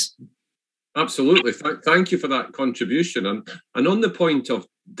make sense? Absolutely. Thank you for that contribution. And on the point of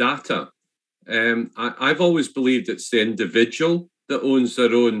data, I've always believed it's the individual that owns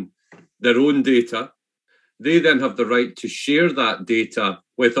their own data. They then have the right to share that data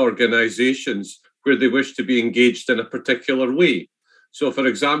with organizations where they wish to be engaged in a particular way. So, for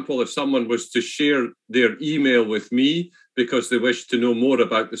example, if someone was to share their email with me because they wish to know more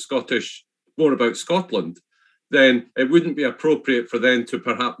about Scotland, then it wouldn't be appropriate for them to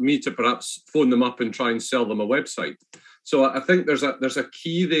perhaps phone them up and try and sell them a website. So I think there's a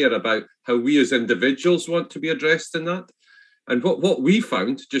key there about how we as individuals want to be addressed in that. And what we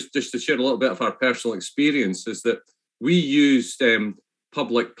found, just to share a little bit of our personal experience, is that we used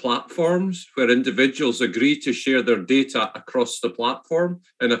public platforms where individuals agree to share their data across the platform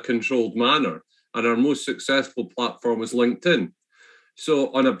in a controlled manner. And our most successful platform was LinkedIn.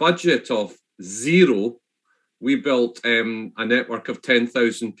 So on a budget of zero, we built a network of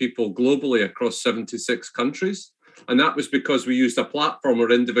 10,000 people globally across 76 countries. And that was because we used a platform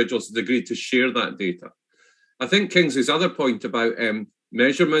where individuals had agreed to share that data. I think Kingsley's other point about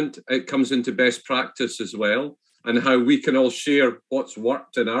measurement, it comes into best practice as well, and how we can all share what's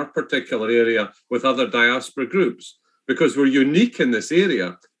worked in our particular area with other diaspora groups, because we're unique in this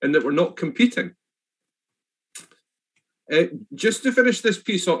area in that we're not competing. Just to finish this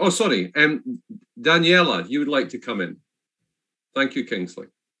piece, Daniela, you would like to come in. Thank you, Kingsley.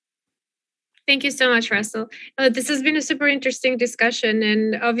 Thank you so much, Russell. This has been a super interesting discussion,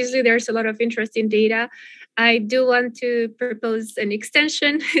 and obviously there's a lot of interest in data. I do want to propose an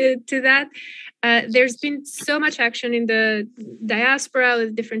extension to that. There's been so much action in the diaspora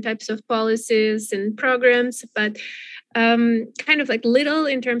with different types of policies and programs, but kind of like little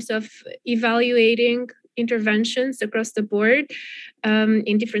in terms of evaluating interventions across the board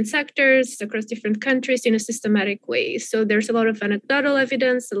in different sectors, across different countries in a systematic way. So there's a lot of anecdotal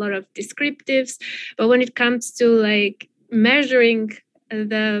evidence, a lot of descriptives, but when it comes to like measuring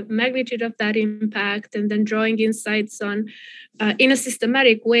the magnitude of that impact and then drawing insights on in a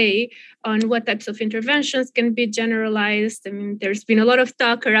systematic way on what types of interventions can be generalized. I mean, there's been a lot of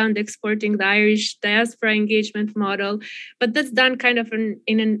talk around exporting the Irish diaspora engagement model, but that's done kind of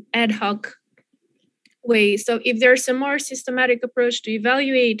in an ad hoc way. So if there's a more systematic approach to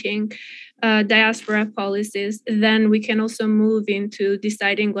evaluating diaspora policies, then we can also move into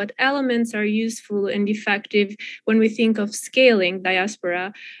deciding what elements are useful and effective when we think of scaling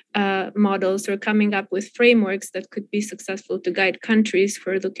diaspora models or coming up with frameworks that could be successful to guide countries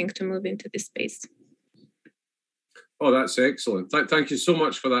who are looking to move into this space. Oh, that's excellent. Thank you so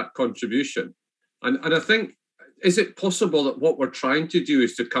much for that contribution. And I think, is it possible that what we're trying to do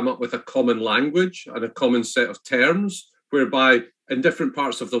is to come up with a common language and a common set of terms whereby in different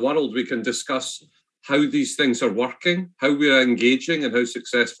parts of the world we can discuss how these things are working, how we are engaging and how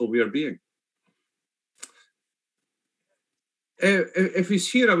successful we are being? If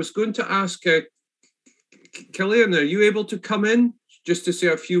he's here, I was going to ask Cillian, are you able to come in just to say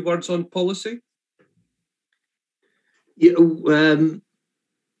a few words on policy? Yeah,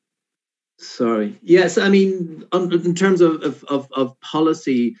 sorry. Yes, I mean, in terms of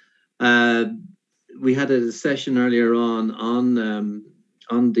policy, we had a session earlier on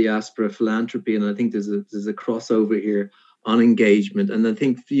diaspora philanthropy, and I think there's a crossover here on engagement. And I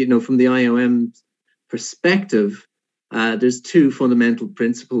think, you know, from the IOM perspective, there's two fundamental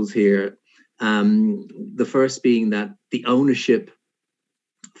principles here. The first being that the ownership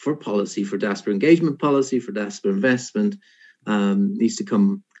for policy, for diaspora engagement policy, for diaspora investment, needs to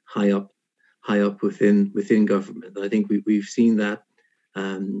come high up within government. I think we've seen that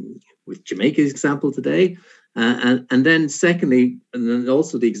with Jamaica's example today, and then secondly, and then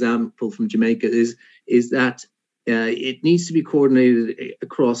also the example from Jamaica is that it needs to be coordinated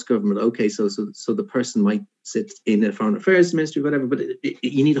across government. Okay, so the person might sit in a foreign affairs ministry, whatever, but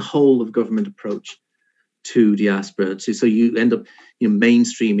you need a whole of government approach to diaspora. So you end up, you know,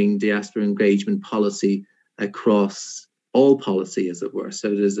 mainstreaming diaspora engagement policy across all policy, as it were.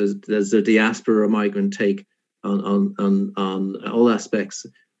 So there's a diaspora or migrant take on all aspects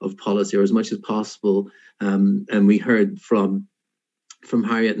of policy, or as much as possible. And we heard from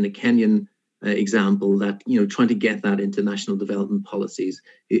Harriet in the Kenyan example that, you know, trying to get that into national development policies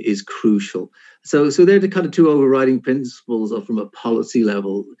is crucial. So they're the kind of two overriding principles from a policy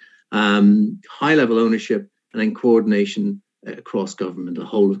level: high level ownership and then coordination across government, a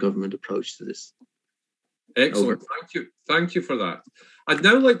whole of government approach to this. Excellent. Thank you for that. I'd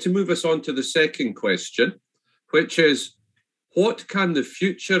now like to move us on to the second question, which is, what can the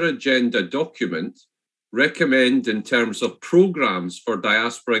future agenda document recommend in terms of programs for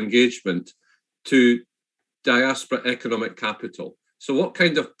diaspora engagement to diaspora economic capital? So what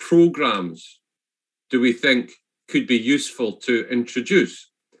kind of programs do we think could be useful to introduce?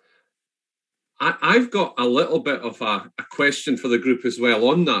 I've got a little bit of a question for the group as well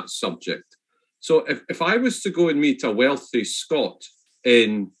on that subject. So if I was to go and meet a wealthy Scot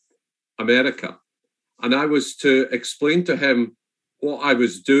in America, and I was to explain to him what I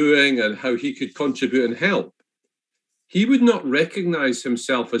was doing and how he could contribute and help, he would not recognize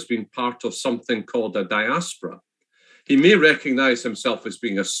himself as being part of something called a diaspora. He may recognize himself as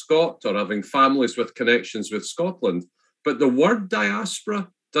being a Scot or having families with connections with Scotland, but the word diaspora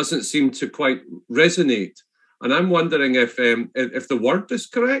doesn't seem to quite resonate. And I'm wondering if the word is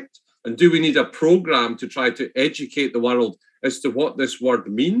correct, and do we need a program to try to educate the world as to what this word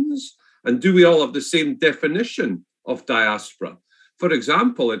means? And do we all have the same definition of diaspora? For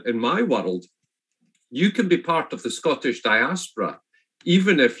example, in my world, you can be part of the Scottish diaspora,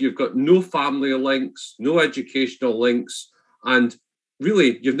 even if you've got no family links, no educational links, and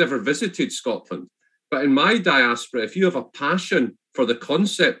really you've never visited Scotland. But in my diaspora, if you have a passion for the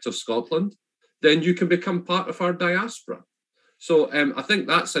concept of Scotland, then you can become part of our diaspora. So I think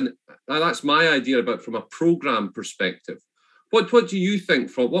that's my idea about from a program perspective. What do you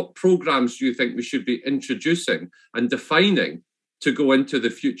think? What programs do you think we should be introducing and defining to go into the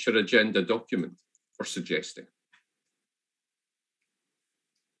future agenda document or suggesting?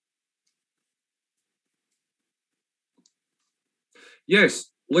 Yes,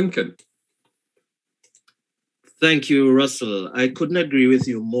 Lincoln. Thank you, Russell. I couldn't agree with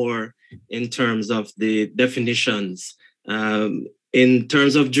you more in terms of the definitions. In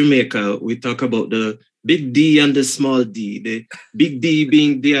terms of Jamaica, we talk about the big D and the small d, the big D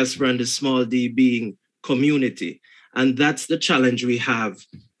being diaspora and the small d being community. And that's the challenge we have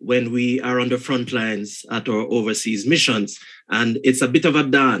when we are on the front lines at our overseas missions. And it's a bit of a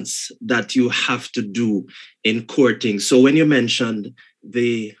dance that you have to do in courting. So when you mentioned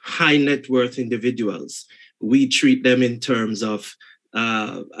the high net worth individuals, we treat them in terms of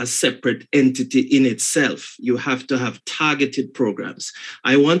a separate entity in itself. You have to have targeted programs.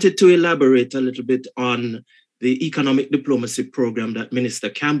 I wanted to elaborate a little bit on the economic diplomacy program that Minister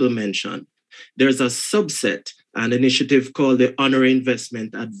Campbell mentioned. There's a subset, an initiative called the Honor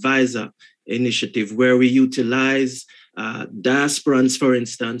Investment Advisor Initiative, where we utilize diasporans, for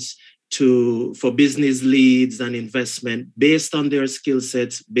instance, for business leads and investment based on their skill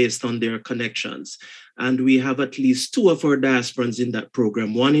sets, based on their connections. And we have at least 2 of our diasporans in that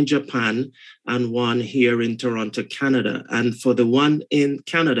program, one in Japan and one here in Toronto, Canada. And for the one in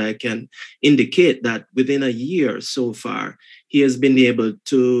Canada, I can indicate that within a year so far, he has been able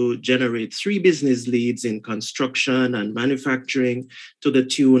to generate 3 business leads in construction and manufacturing to the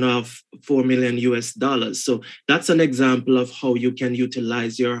tune of $4 million US. So that's an example of how you can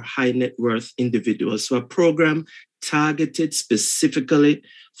utilize your high net worth individuals. So a program targeted specifically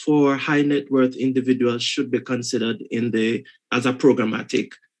for high net worth individuals should be considered as a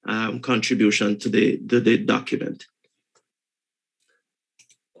programmatic contribution to the document.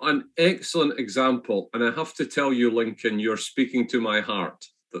 An excellent example, and I have to tell you, Lincoln, you're speaking to my heart.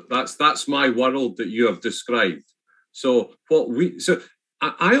 That's my world that you have described. So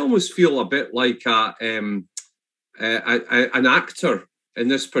I almost feel a bit like an actor in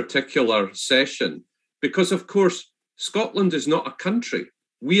this particular session, because of course Scotland is not a country.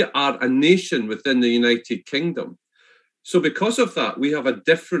 We are a nation within the United Kingdom. So because of that, we have a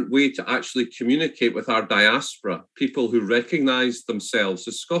different way to actually communicate with our diaspora, people who recognise themselves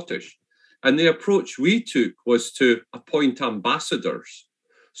as Scottish. And the approach we took was to appoint ambassadors.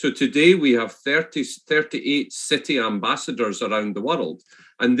 So today we have 38 city ambassadors around the world,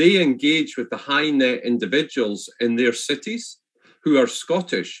 and they engage with the high net individuals in their cities who are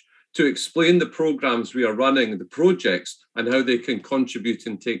Scottish to explain the programs we are running, the projects, and how they can contribute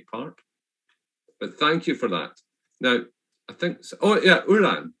and take part. But thank you for that. Now, I think,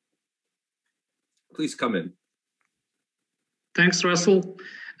 Uran, please come in. Thanks, Russell.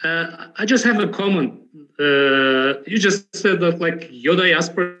 I just have a comment. You just said that like your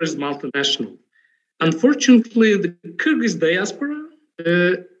diaspora is multinational. Unfortunately, the Kyrgyz diaspora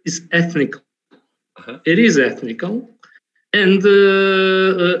is ethnical. It is ethnical. And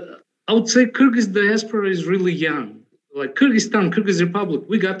I would say Kyrgyz diaspora is really young. Like Kyrgyzstan, Kyrgyz Republic,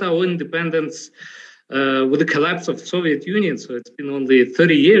 we got our independence with the collapse of the Soviet Union. So it's been only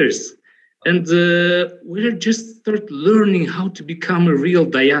 30 years. And we're just start learning how to become a real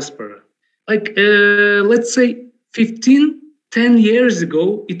diaspora. Like, let's say 10 years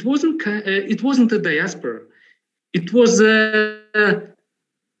ago, it wasn't a diaspora. It was a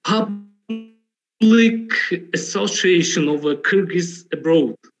public association of a Kyrgyz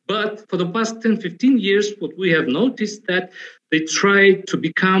abroad. But for the past 10, 15 years, what we have noticed that they try to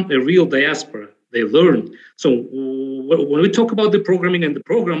become a real diaspora. They learn. So when we talk about the programming and the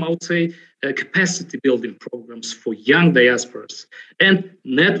program, I would say capacity building programs for young diasporas and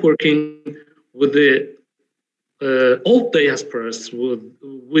networking with the old diasporas.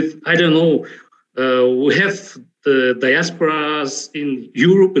 With I don't know, we have the diasporas in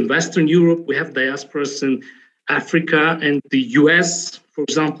Europe, in Western Europe. We have diasporas in Africa and the US, for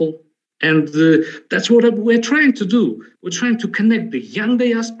example. And that's what we're trying to do. We're trying to connect the young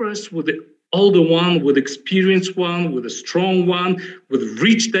diasporas with the older one, with experienced one, with a strong one, with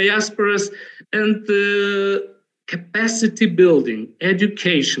rich diasporas, and capacity building,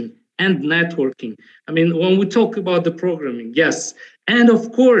 education, and networking. I mean, when we talk about the programming, yes. And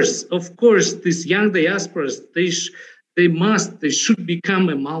of course, these young diasporas, they should become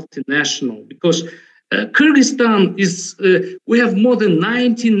a multinational, because Kyrgyzstan is, we have more than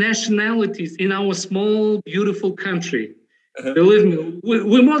 90 nationalities in our small, beautiful country. Believe me,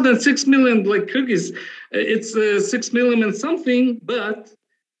 we're more than 6 million like Kyrgyz. It's 6 million and something, but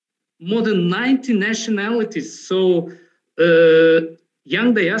more than 90 nationalities. So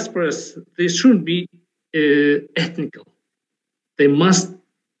young diasporas, they shouldn't be ethnical. They must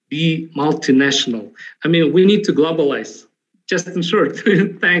be multinational. I mean, we need to globalize. Just in short.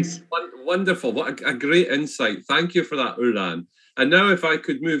 Thanks. Wonderful. What a great insight. Thank you for that, Uran. And now if I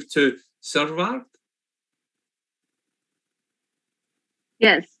could move to Servart.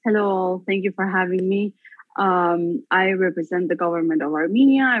 Yes, hello all. Thank you for having me. I represent the government of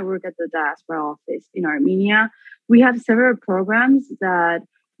Armenia. I work at the diaspora office in Armenia. We have several programs that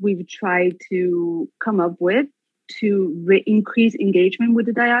we've tried to come up with to increase engagement with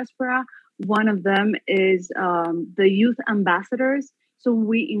the diaspora. One of them is the youth ambassadors. So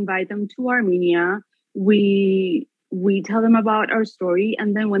we invite them to Armenia. We tell them about our story,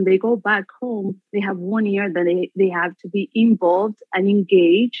 and then when they go back home, they have 1 year that they have to be involved and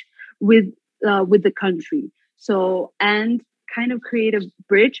engage with the country. So, and kind of create a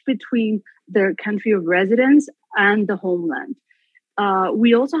bridge between their country of residence and the homeland.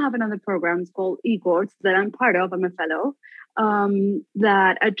 We also have another program called eGords that I'm part of. I'm a fellow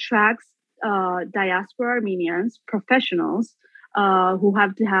that attracts diaspora Armenians, professionals who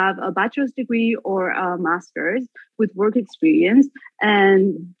have to have a bachelor's degree or a master's with work experience.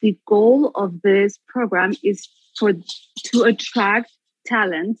 And the goal of this program is to attract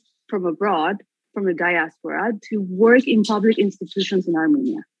talent from abroad, from the diaspora, to work in public institutions in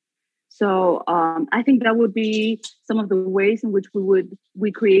Armenia. So I think that would be some of the ways in which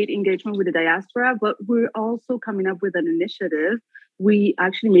we create engagement with the diaspora, but we're also coming up with an initiative. We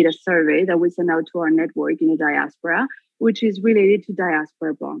actually made a survey that we sent out to our network in the diaspora, which is related to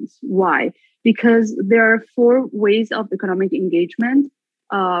diaspora bonds. Why? Because there are 4 ways of economic engagement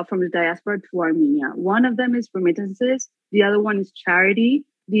from the diaspora to Armenia. One of them is remittances. The other one is charity.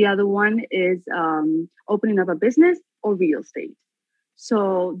 The other one is opening up a business or real estate.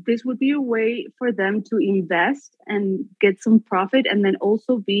 So this would be a way for them to invest and get some profit, and then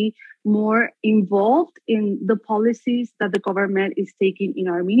also be more involved in the policies that the government is taking in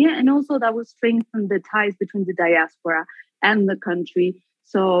Armenia. And also that will strengthen the ties between the diaspora and the country.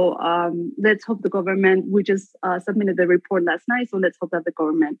 So let's hope the government, we just submitted the report last night, so let's hope that the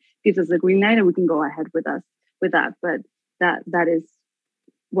government gives us a green light and we can go ahead with that. But that is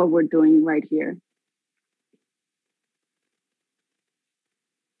what we're doing right here.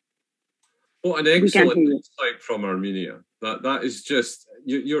 What an excellent insight from Armenia. That is just,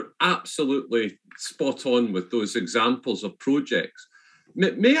 you're absolutely spot on with those examples of projects.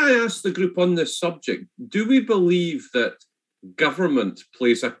 May I ask the group on this subject, do we believe that government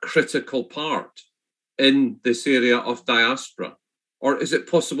plays a critical part in this area of diaspora? Or is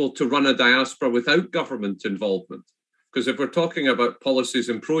it possible to run a diaspora without government involvement? Because if we're talking about policies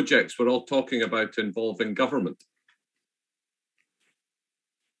and projects, we're all talking about involving government.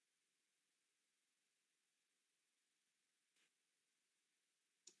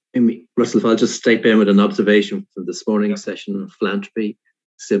 Russell, if I'll just step in with an observation from this morning's session on philanthropy.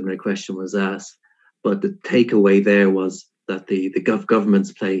 Similar question was asked, but the takeaway there was that the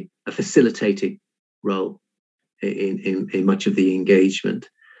governments play a facilitating role in much of the engagement,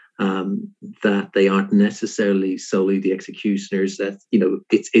 that they aren't necessarily solely the executioners, that, you know,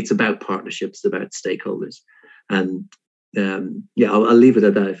 it's about partnerships, about stakeholders. And I'll leave it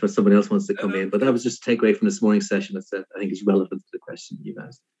at that if someone else wants to come in, but that was just a takeaway from this morning's session that I think is relevant to the question you've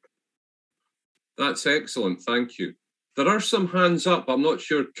asked. That's excellent, thank you. There are some hands up. I'm not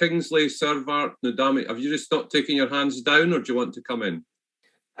sure. Kingsley, Servart, Nudami, have you just not taken your hands down, or do you want to come in?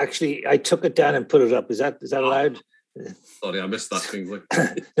 Actually, I took it down and put it up. Is that allowed? Sorry, I missed that, Kingsley.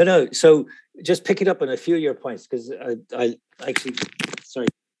 No. So just picking up on a few of your points, because I actually, sorry.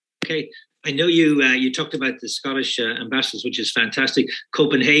 Okay. I know you talked about the Scottish ambassadors, which is fantastic.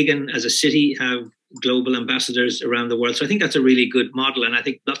 Copenhagen as a city have global ambassadors around the world. So I think that's a really good model. And I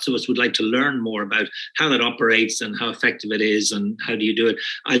think lots of us would like to learn more about how that operates and how effective it is and how do you do it.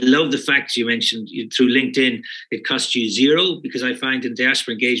 I love the fact you mentioned through LinkedIn, it costs you $0, because I find in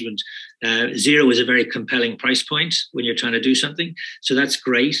diaspora engagement, $0 is a very compelling price point when you're trying to do something. So that's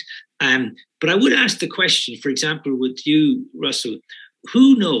great. But I would ask the question, for example, with you, Russell,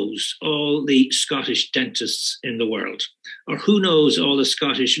 who knows all the Scottish dentists in the world? Or who knows all the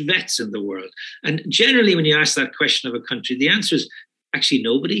Scottish vets in the world? And generally, when you ask that question of a country, the answer is actually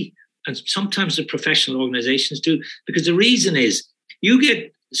nobody. And sometimes the professional organizations do, because the reason is you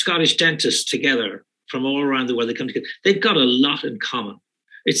get Scottish dentists together from all around the world, they come together, they've got a lot in common.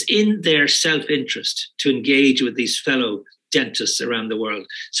 It's in their self-interest to engage with these fellow dentists around the world.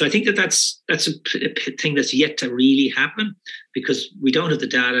 So I think that's a thing that's yet to really happen, because we don't have the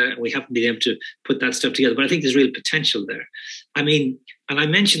data and we haven't been able to put that stuff together. But I think there's real potential there. I mean, and I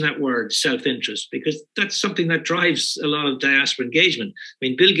mentioned that word self-interest because that's something that drives a lot of diaspora engagement. I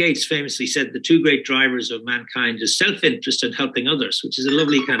mean, Bill Gates famously said the 2 great drivers of mankind is self-interest and helping others, which is a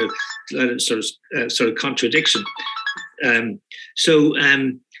lovely kind of sort of contradiction. I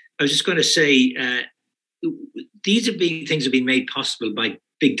was just going to say, these things have been made possible by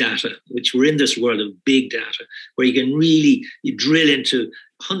big data, which we're in this world of big data, where you can really drill into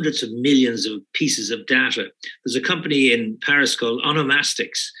hundreds of millions of pieces of data. There's a company in Paris called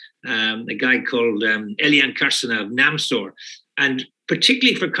Onomastics, a guy called Elian Karsana of Namsor. And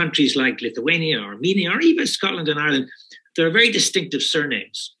particularly for countries like Lithuania, Armenia, or even Scotland and Ireland, there are very distinctive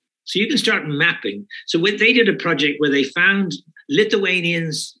surnames. So you can start mapping. So they did a project where they found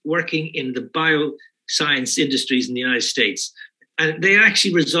Lithuanians working in the bioscience industries in the United States. And they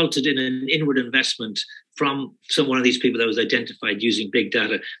actually resulted in an inward investment from one of these people that was identified using big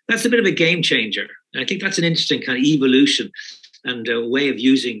data. That's a bit of a game changer. And I think that's an interesting kind of evolution and a way of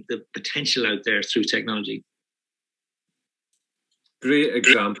using the potential out there through technology. Great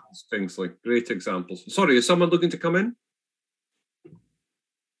examples, Kingsley. Great examples. Sorry, is someone looking to come in?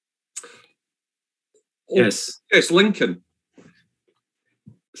 Yes. Yes, Lincoln.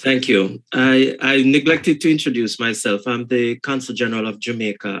 Thank you. I neglected to introduce myself. I'm the Consul General of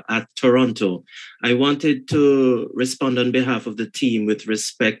Jamaica at Toronto. I wanted to respond on behalf of the team with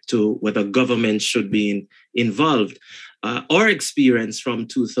respect to whether government should be involved. Our experience from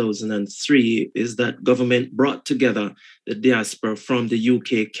 2003 is that government brought together the diaspora from the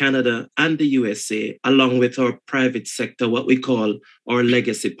UK, Canada, and the USA, along with our private sector, what we call our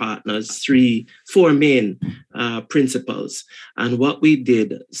legacy partners, four main principles. And what we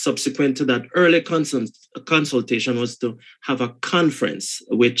did subsequent to that early consultation was to have a conference,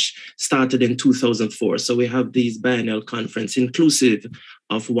 which started in 2004. So we have these biennial conference, inclusive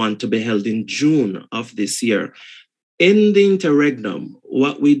of one to be held in June of this year. In the interregnum,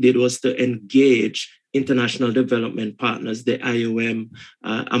 what we did was to engage international development partners, the IOM,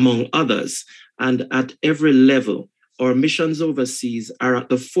 among others. And at every level, our missions overseas are at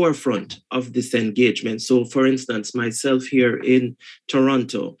the forefront of this engagement. So, for instance, myself here in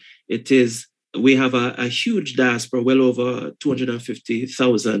Toronto, we have a huge diaspora, well over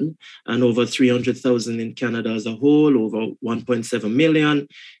 250,000 and over 300,000 in Canada as a whole, over 1.7 million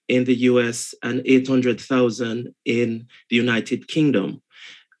in the US and 800,000 in the United Kingdom.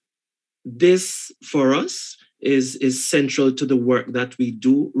 This, for us, is central to the work that we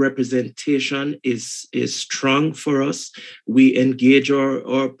do. Representation is strong for us. We engage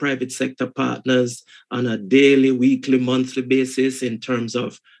our private sector partners on a daily, weekly, monthly basis in terms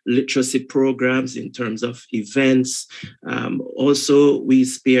of literacy programs, in terms of events. Also, we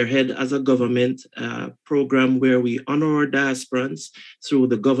spearhead as a government program where we honor our diasporans through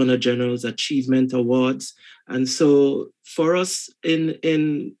the Governor General's Achievement Awards. And so for us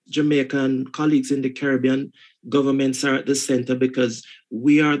in Jamaica and colleagues in the Caribbean, governments are at the center because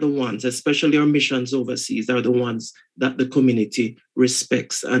we are the ones, especially our missions overseas, are the ones that the community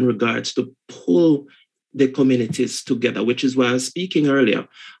respects and regards to pull the communities together, which is why I was speaking earlier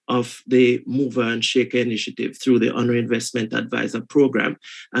of the Mover and Shaker initiative through the Honor Investment Advisor program.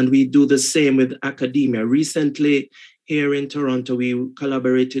 And we do the same with academia. Recently, here in Toronto, we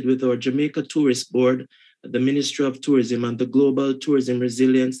collaborated with our Jamaica Tourist Board, the Ministry of Tourism, and the Global Tourism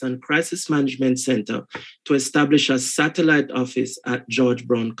Resilience and Crisis Management Center to establish a satellite office at George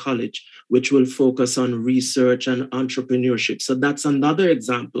Brown College, which will focus on research and entrepreneurship. So that's another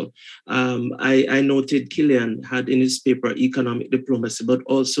example. I noted Killian had in his paper economic diplomacy, but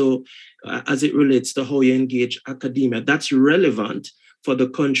also as it relates to how you engage academia, that's relevant for the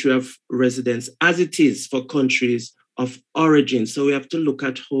country of residence as it is for countries of origin. So we have to look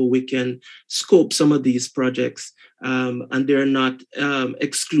at how we can scope some of these projects, and they're not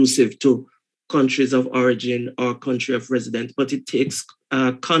exclusive to countries of origin or country of residence, but it takes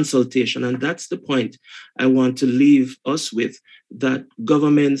consultation. And that's the point I want to leave us with, that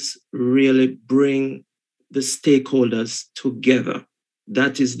governments really bring the stakeholders together.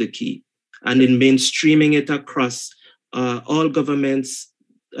 That is the key. And in mainstreaming it across all governments,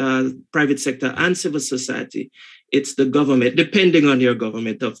 private sector and civil society, it's the government, depending on your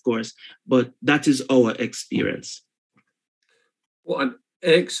government, of course, but that is our experience. What an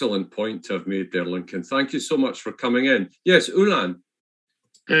excellent point to have made there, Lincoln. Thank you so much for coming in. Yes, Ulan.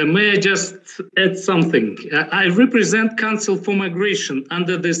 May I just add something? I represent Council for Migration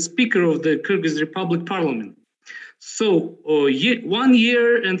under the Speaker of the Kyrgyz Republic Parliament. So 1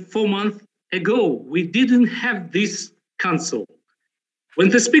 year and 4 months ago, we didn't have this council. When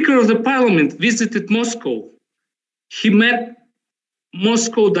the Speaker of the Parliament visited Moscow, he met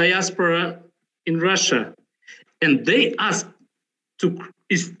Moscow diaspora in Russia, and they asked to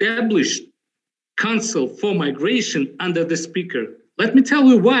establish Council for Migration under the Speaker. Let me tell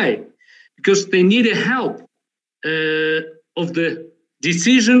you why. Because they needed help of the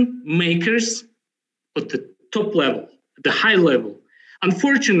decision makers at the top level, the high level.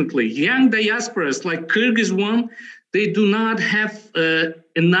 Unfortunately, young diasporas like Kyrgyz one, they do not have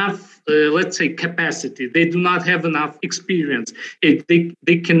enough let's say, capacity. They do not have enough experience.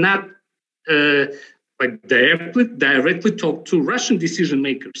 They cannot directly talk to Russian decision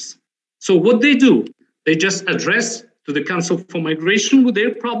makers. So what they do, they just address to the Council for Migration with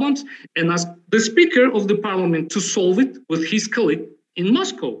their problems and ask the Speaker of the Parliament to solve it with his colleague in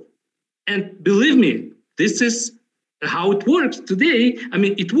Moscow. And believe me, this is how it works today. I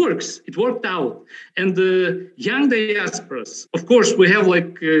mean, it works. It worked out. And the young diasporas, of course, we have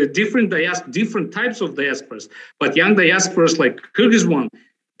like different types of diasporas, but young diasporas like Kyrgyz one,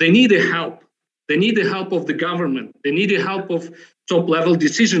 they need the help. They need the help of the government. They need the help of top-level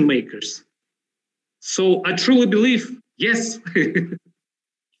decision makers. So I truly believe, yes.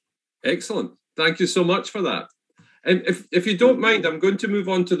 Excellent. Thank you so much for that. And if you don't mind, I'm going to move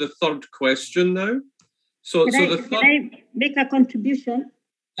on to the third question now. Can I make a contribution?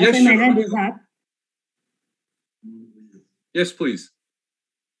 Yes, sure. My hand is up. Yes, please.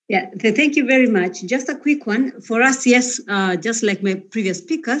 Yeah, thank you very much. Just a quick one. For us, yes, just like my previous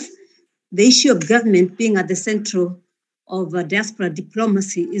speakers, the issue of government being at the center of diaspora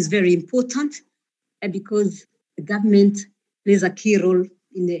diplomacy is very important because the government plays a key role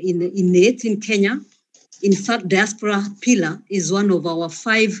in Kenya. In fact, diaspora pillar is one of our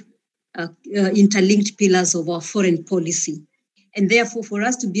 5 interlinked pillars of our foreign policy. And therefore, for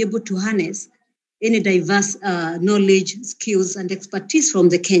us to be able to harness any diverse knowledge, skills, and expertise from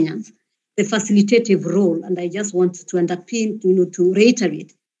the Kenyans, the facilitative role, and I just want to underpin, to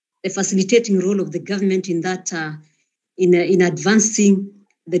reiterate, the facilitating role of the government in that, in advancing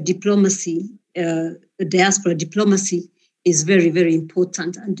the diplomacy, diaspora diplomacy is very, very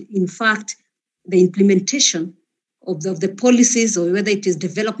important. And in fact, the implementation of the policies, or whether it is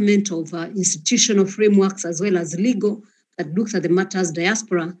development of institutional frameworks as well as legal that looks at the matters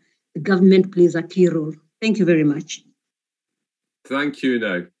diaspora, the government plays a key role. Thank you very much. Thank you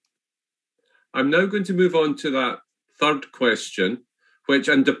now. I'm now going to move on to that third question, which,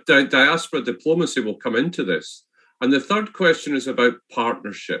 and diaspora diplomacy will come into this. And the third question is about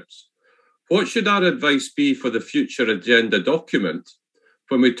partnerships. What should our advice be for the future agenda document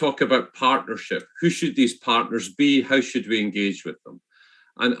when we talk about partnership? Who should these partners be? How should we engage with them?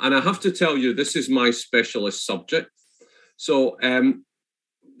 And I have to tell you, this is my specialist subject. So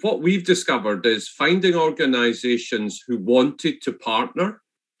what we've discovered is finding organizations who wanted to partner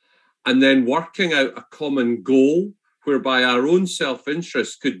and then working out a common goal whereby our own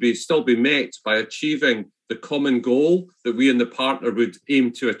self-interest could still be met by achieving the common goal that we and the partner would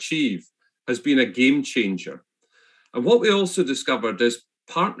aim to achieve has been a game changer. And what we also discovered is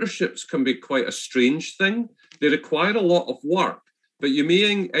partnerships can be quite a strange thing. They require a lot of work, but you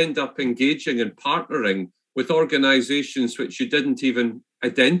may end up engaging and partnering with organizations which you didn't even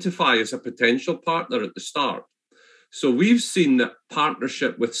identify as a potential partner at the start. So we've seen that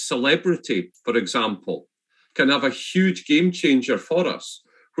partnership with celebrity, for example, can have a huge game changer for us,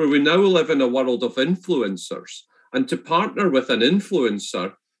 where we now live in a world of influencers. And to partner with an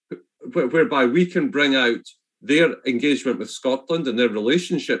influencer, whereby we can bring out their engagement with Scotland and their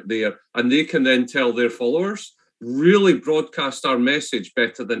relationship there, and they can then tell their followers, really broadcast our message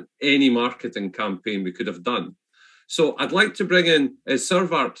better than any marketing campaign we could have done. So I'd like to bring in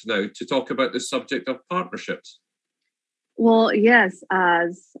Servart now to talk about the subject of partnerships. Well, yes,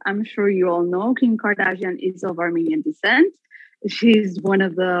 as I'm sure you all know, Kim Kardashian is of Armenian descent. She's one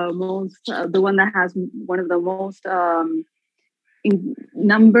of the most, the one that has one of the most in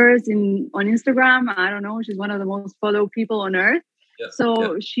numbers on Instagram. I don't know. She's one of the most followed people on earth. Yeah,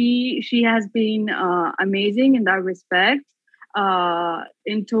 so yeah. She has been amazing in that respect.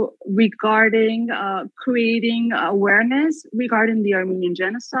 Regarding creating awareness regarding the Armenian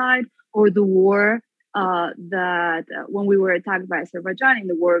genocide or the war that when we were attacked by Azerbaijan in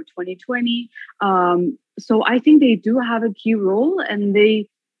the war of 2020. So I think they do have a key role, and they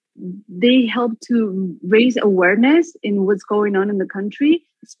help to raise awareness in what's going on in the country,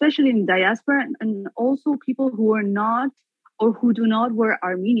 especially in diaspora, and also people who are not or who do not where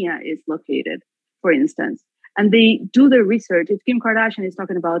Armenia is located, for instance. And they do the research. If Kim Kardashian is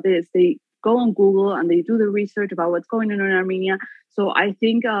talking about this, they go on Google and they do the research about what's going on in Armenia. So I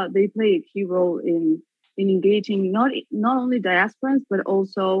think they play a key role in engaging not only diasporans, but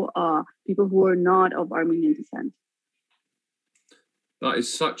also people who are not of Armenian descent. That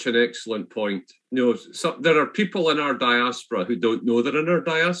is such an excellent point. You know, there are people in our diaspora who don't know they're in our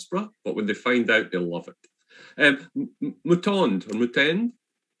diaspora, but when they find out, they'll love it. Mutend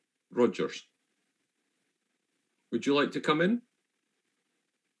Rogers, would you like to come in?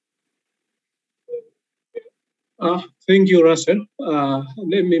 Thank you, Russell.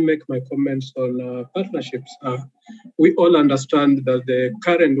 Let me make my comments on partnerships. We all understand that the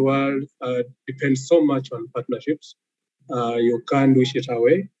current world depends so much on partnerships. You can't wish it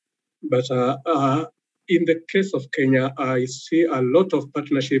away. But in the case of Kenya, I see a lot of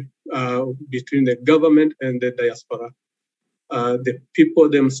partnership between the government and the diaspora. The people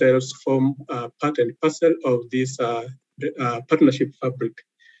themselves form part and parcel of this partnership fabric.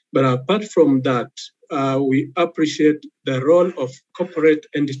 But apart from that, we appreciate the role of corporate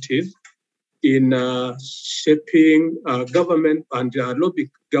entities in shaping government and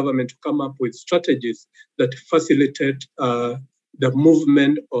lobby government to come up with strategies that facilitate the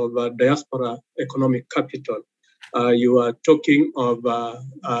movement of diaspora economic capital. You are talking of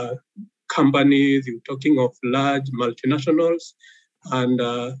companies, you're talking of large multinationals and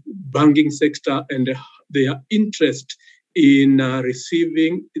banking sector and their interest in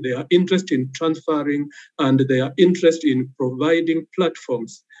receiving, their interest in transferring, and their interest in providing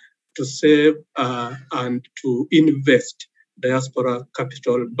platforms to save and to invest diaspora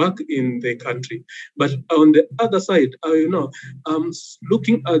capital back in the country. But on the other side, I'm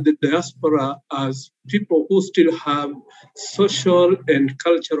looking at the diaspora as people who still have social and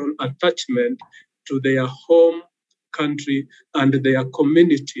cultural attachment to their home country and their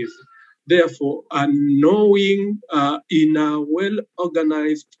communities. Therefore, knowing in a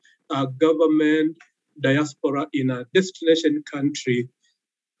well-organized government diaspora in a destination country,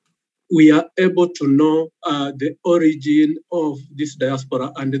 we are able to know the origin of this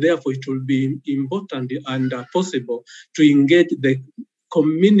diaspora, and therefore it will be important and possible to engage the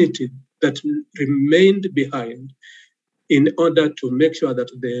community that remained behind in order to make sure that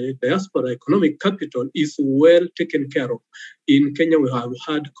the diaspora economic capital is well taken care of. In Kenya, we have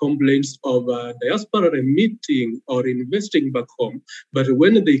had complaints of diaspora remitting or investing back home, but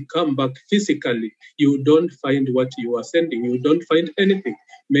when they come back physically, you don't find what you are sending. You don't find anything.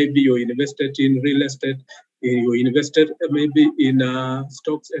 Maybe you invested in real estate, you invested maybe in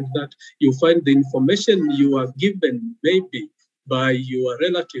stocks and that. You find the information you are given maybe by your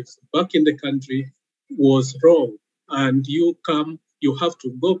relatives back in the country was wrong. And you have to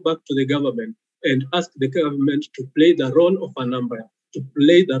go back to the government and ask the government to play the role of an umpire, to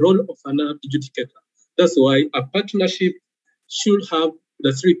play the role of an adjudicator. That's why a partnership should have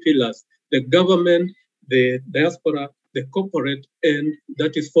the three pillars: the government, the diaspora, the corporate, and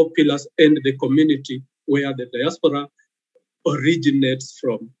that is four pillars, and the community where the diaspora originates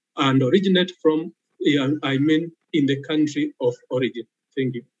from. And originate from, I mean, in the country of origin.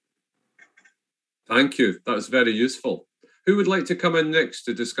 Thank you. Thank you. That was very useful. Who would like to come in next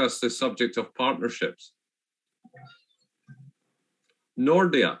to discuss the subject of partnerships?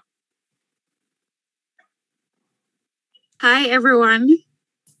 Nordia. Hi, everyone.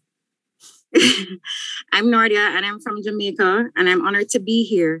 I'm Nordia, and I'm from Jamaica, and I'm honored to be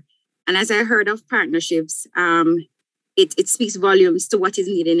here. And as I heard of partnerships, it speaks volumes to what is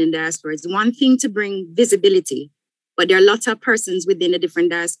needed in diaspora. It's one thing to bring visibility, but there are lots of persons within the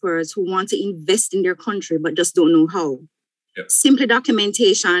different diasporas who want to invest in their country, but just don't know how. Yep. Simple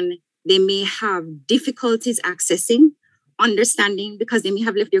documentation, they may have difficulties accessing, understanding, because they may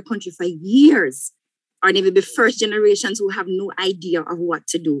have left their country for years, or they may be first generations who have no idea of what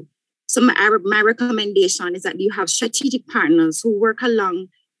to do. So my recommendation is that you have strategic partners who work along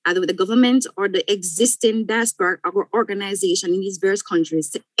either with the government or the existing diaspora organization in these various countries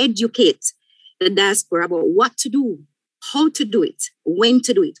to educate the diaspora about what to do, how to do it, when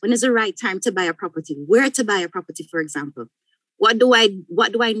to do it, when is the right time to buy a property, where to buy a property, for example. What do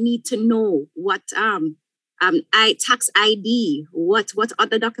I need to know? What tax ID, what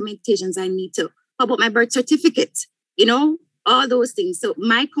other documentations I need to, how about my birth certificate, all those things. So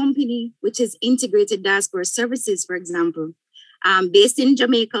my company, which is Integrated Diaspora Services, for example, based in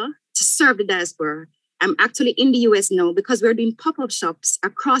Jamaica to serve the diaspora. I'm actually in the US now because we're doing pop-up shops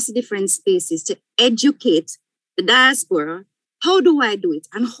across different spaces to educate the diaspora. How do I do it?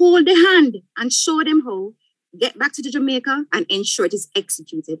 And hold the hand and show them how, get back to Jamaica and ensure it is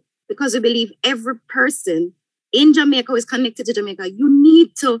executed. Because we believe every person in Jamaica who is connected to Jamaica, you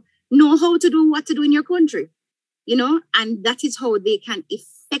need to know how to do what to do in your country, and that is how they can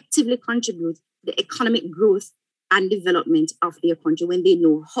effectively contribute to the economic growth and development of their country when they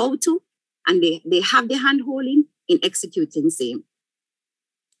know how to, and they have the hand holding in executing same.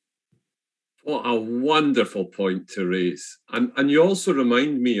 What a wonderful point to raise. And you also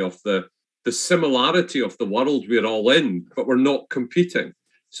remind me of the similarity of the world we're all in, but we're not competing.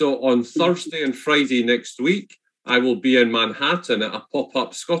 So on Thursday and Friday next week, I will be in Manhattan at a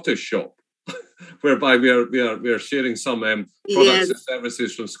pop-up Scottish shop whereby we are sharing some products and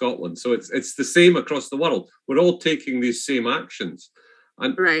services from Scotland. So it's the same across the world. We're all taking these same actions.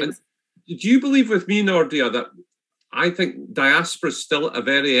 And do you believe with me, Nordia, that I think diaspora is still at a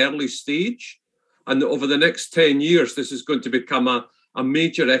very early stage, and that over the next 10 years, this is going to become a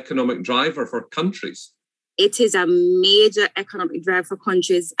major economic driver for countries? It is a major economic drive for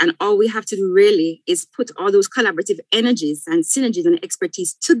countries. And all we have to do really is put all those collaborative energies and synergies and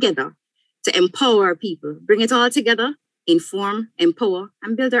expertise together to empower our people, bring it all together, inform, empower,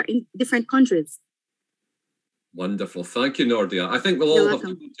 and build our different countries. Wonderful. Thank you, Nordia. I think we'll all have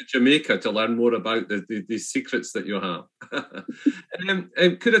to go to Jamaica to learn more about the secrets that you have.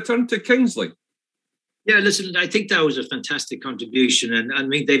 Could I turn to Kingsley? Yeah, listen, I think that was a fantastic contribution. And I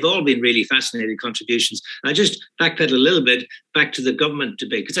mean, they've all been really fascinating contributions. I just backpedal a little bit back to the government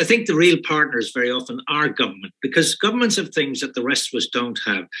debate, because I think the real partners very often are government, because governments have things that the rest of us don't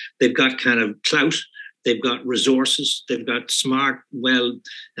have. They've got kind of clout, they've got resources, they've got smart,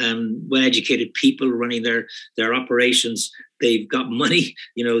 well-educated people running their operations. They've got money,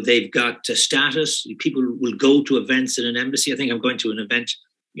 they've got status. People will go to events in an embassy. I think I'm going to an event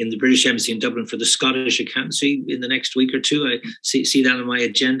in the British Embassy in Dublin for the Scottish Accountancy in the next week or two. I see that on my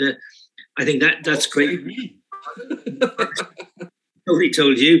agenda. I think that's great. Totally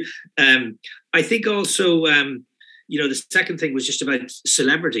told you. I think also, the second thing was just about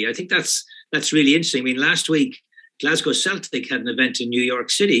celebrity. I think that's really interesting. I mean, last week, Glasgow Celtic had an event in New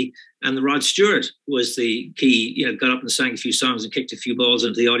York City, and the Rod Stewart was the key, got up and sang a few songs and kicked a few balls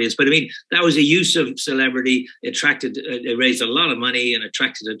into the audience. But I mean, that was a use of celebrity. It raised a lot of money and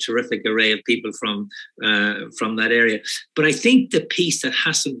attracted a terrific array of people from that area. But I think the piece that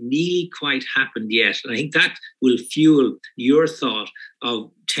hasn't really quite happened yet, and I think that will fuel your thought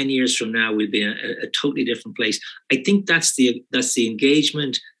of 10 years from now, we'll be in a totally different place. I think that's the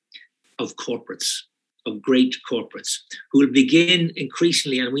engagement of corporates, of great corporates, who will begin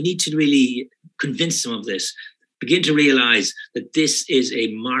increasingly, and we need to really convince them of this, begin to realize that this is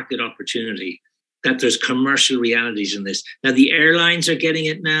a market opportunity, that there's commercial realities in this. Now, the airlines are getting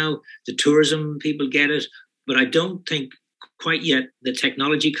it now, the tourism people get it, but I don't think quite yet the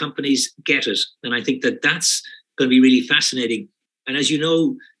technology companies get it. And I think that that's going to be really fascinating. And as you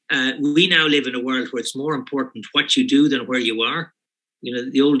know, we now live in a world where it's more important what you do than where you are.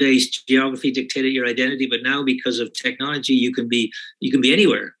 The old days, geography dictated your identity, but now because of technology, you can be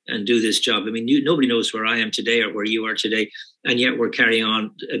anywhere and do this job. I mean, nobody knows where I am today or where you are today, and yet we're carrying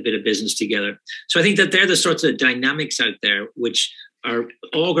on a bit of business together. So I think that they're the sorts of dynamics out there which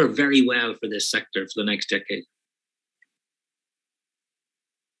augur very well for this sector for the next decade.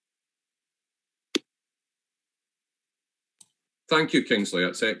 Thank you, Kingsley.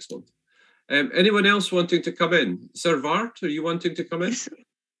 That's excellent. Anyone else wanting to come in? Sir Vart, are you wanting to come in?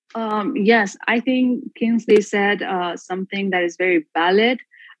 Yes, I think Kingsley said something that is very valid.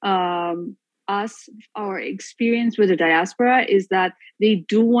 Our experience with the diaspora is that they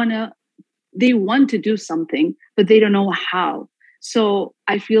want to do something, but they don't know how. So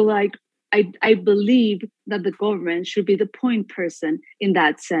I feel like I believe that the government should be the point person in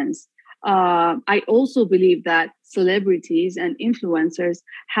that sense. I also believe that celebrities and influencers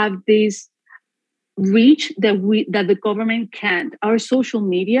have this reach that the government can't. Our social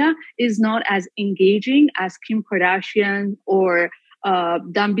media is not as engaging as Kim Kardashian or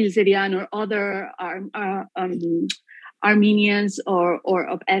Dan Bilzerian or other Armenians or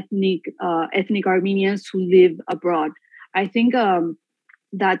of ethnic Armenians who live abroad. I think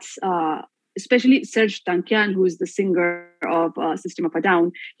that's especially Serge Tankian, who is the singer of System of a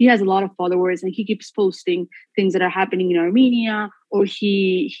Down. He has a lot of followers, and he keeps posting things that are happening in Armenia, or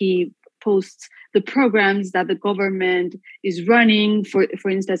he posts the programs that the government is running. For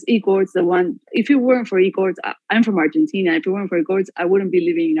instance, eCourts, the one, if it weren't for eCourts, I'm from Argentina. If it weren't for eCourts, I wouldn't be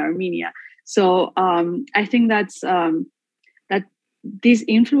living in Armenia. So I think that's that these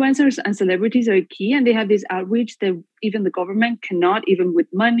influencers and celebrities are key, and they have this outreach that even the government cannot, even with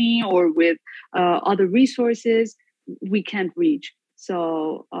money or with other resources, we can't reach.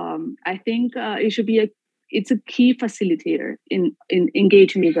 So I think it should be it's a key facilitator in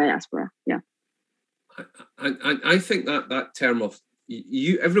engaging the diaspora. Yeah. I think that term of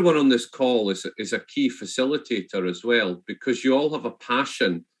everyone on this call is a key facilitator as well, because you all have a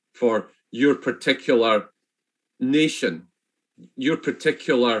passion for your particular nation, your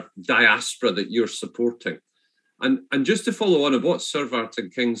particular diaspora that you're supporting. And just to follow on of what Sir Vart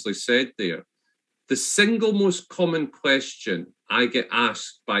and Kingsley said there, the single most common question I get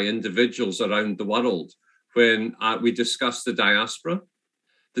asked by individuals around the world when we discuss the diaspora,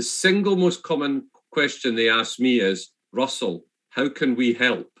 the single most common question they ask me is, Russell, how can we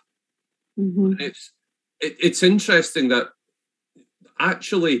help? Mm-hmm. It's interesting that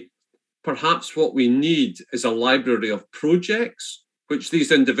actually perhaps what we need is a library of projects which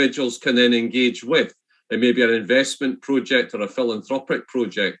these individuals can then engage with. It may be an investment project or a philanthropic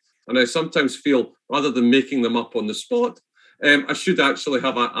project. And I sometimes feel, rather than making them up on the spot, I should actually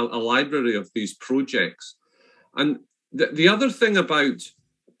have a library of these projects. And the other thing about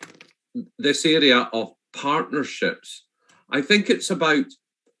this area of partnerships, I think it's about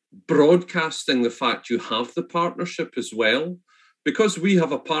broadcasting the fact you have the partnership as well. Because we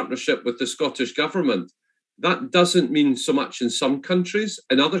have a partnership with the Scottish Government, that doesn't mean so much in some countries.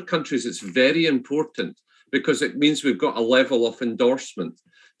 In other countries, it's very important because it means we've got a level of endorsement.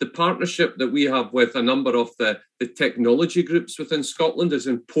 The partnership that we have with a number of the technology groups within Scotland is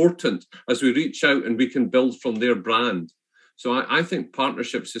important as we reach out and we can build from their brand. So I think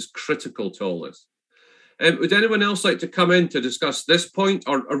partnerships is critical to all this. Would anyone else like to come in to discuss this point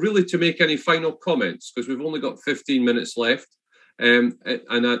or really to make any final comments? Because we've only got 15 minutes left. And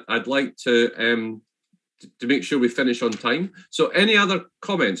I'd like to make sure we finish on time. So any other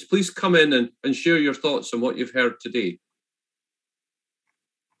comments, please come in and share your thoughts on what you've heard today.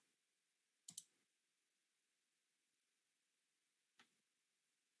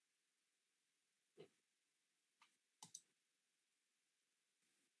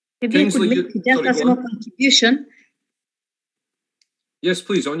 Maybe Kingsley, I could make just a small contribution. Yes,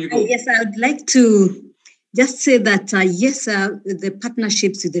 please, on you go. Yes, I would like to just say that, yes, the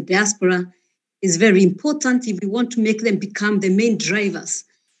partnerships with the diaspora is very important if we want to make them become the main drivers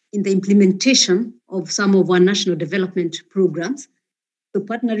in the implementation of some of our national development programs. So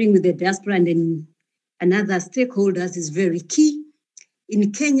partnering with the diaspora and other stakeholders is very key.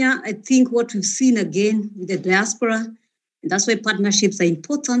 In Kenya, I think what we've seen again with the diaspora, and that's why partnerships are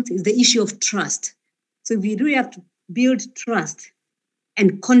important, is the issue of trust. So we really have to build trust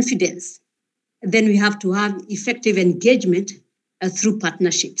and confidence. Then we have to have effective engagement through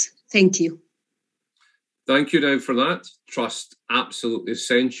partnerships. Thank you. Thank you now for that. Trust, absolutely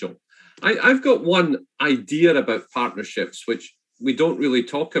essential. I've got one idea about partnerships, which we don't really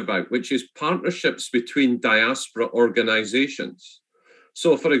talk about, which is partnerships between diaspora organizations.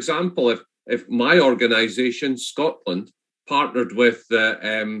 So, for example, if my organization, Scotland, partnered with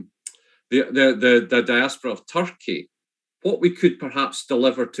the diaspora of Turkey, what we could perhaps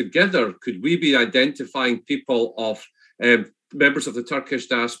deliver together, could we be identifying people of members of the Turkish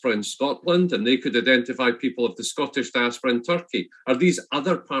diaspora in Scotland, and they could identify people of the Scottish diaspora in Turkey? Are these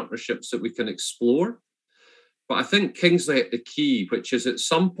other partnerships that we can explore? But I think Kingsley hit the key, which is at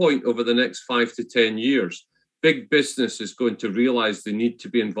some point over the next 5 to 10 years, big business is going to realize they need to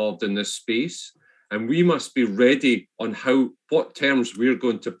be involved in this space. And we must be ready on what terms we're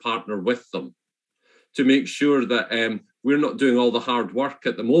going to partner with them to make sure that we're not doing all the hard work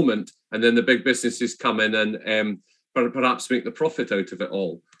at the moment, and then the big businesses come in and perhaps make the profit out of it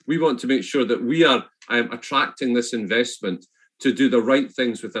all. We want to make sure that we are attracting this investment to do the right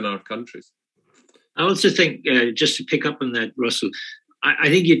things within our countries. I also think, just to pick up on that, Russell, I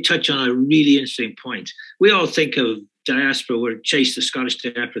think you touch on a really interesting point. We all think of diaspora, we're chased the Scottish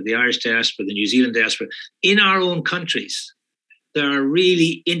diaspora, the Irish diaspora, the New Zealand diaspora. In our own countries, there are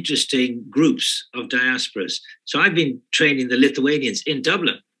really interesting groups of diasporas. So I've been training the Lithuanians in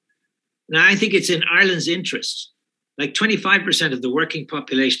Dublin. Now, I think it's in Ireland's interest. Like 25% of the working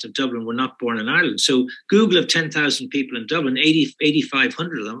population of Dublin were not born in Ireland. So Google of 10,000 people in Dublin,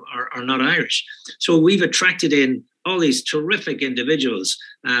 8,500 of them are not Irish. So we've attracted in all these terrific individuals,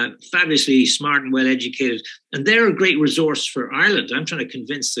 fabulously smart and well-educated, and they're a great resource for Ireland. I'm trying to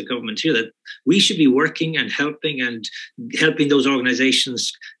convince the government here that we should be working and helping those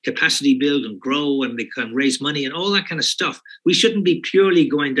organizations capacity build and grow, and they can raise money and all that kind of stuff. We shouldn't be purely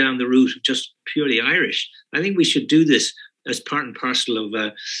going down the route of just purely Irish. I think we should do this as part and parcel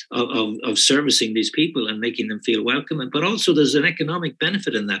of servicing these people and making them feel welcome. But also there's an economic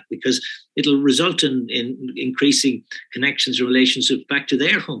benefit in that, because it'll result in increasing connections and relationships back to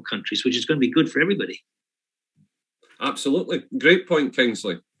their home countries, which is going to be good for everybody. Absolutely. Great point,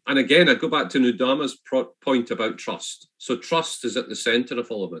 Kingsley. And again, I go back to Nudama's point about trust. So trust is at the centre of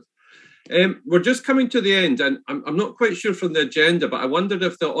all of it. We're just coming to the end, and I'm not quite sure from the agenda, but I wondered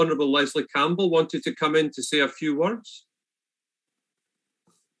if the Honourable Leslie Campbell wanted to come in to say a few words.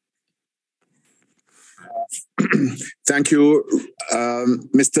 Thank you,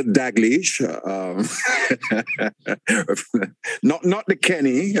 Mr. Daglish. Not the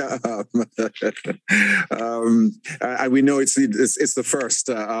Kenny. We know it's the first.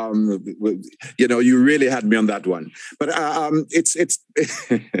 You really had me on that one. But it's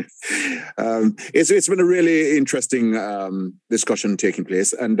been a really interesting discussion taking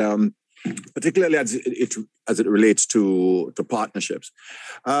place, and particularly as it relates to partnerships.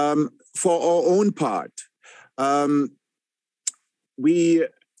 For our own part, we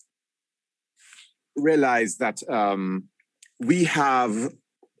realize that we have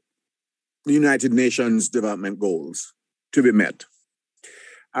the United Nations Development Goals to be met.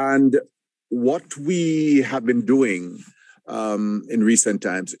 And what we have been doing in recent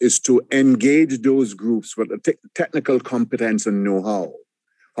times is to engage those groups with the technical competence and know-how,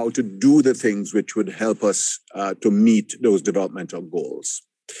 how to do the things which would help us to meet those developmental goals.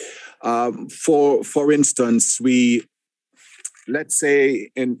 For instance, let's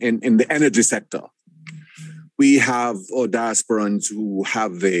say in the energy sector, we have our diasporans who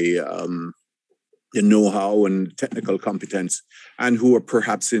have the know-how and technical competence, and who are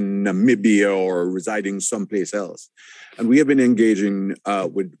perhaps in Namibia or residing someplace else. And we have been engaging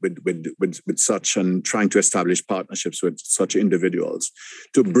with such and trying to establish partnerships with such individuals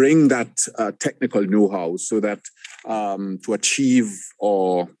to bring that technical know-how so that to achieve,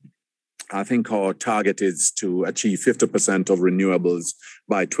 or I think our target is to achieve 50% of renewables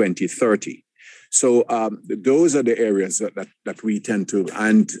by 2030. So those are the areas that we tend to,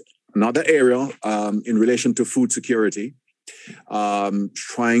 and another area in relation to food security,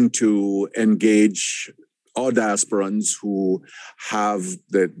 trying to engage our diasporans who have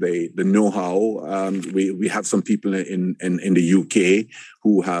the know-how. We have some people in the UK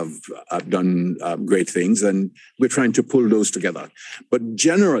who have done great things, and we're trying to pull those together. But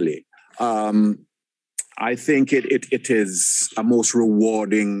generally, I think it is a most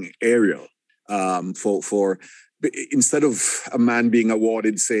rewarding area for instead of a man being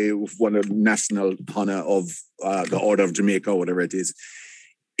awarded, say, one of national honor of the Order of Jamaica or whatever it is,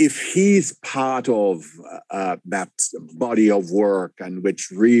 if he's part of that body of work and which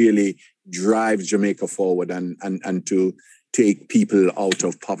really drives Jamaica forward and to take people out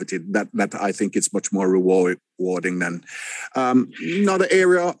of poverty, that I think is much more rewarding than another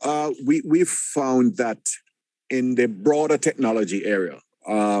area. We've found that in the broader technology area,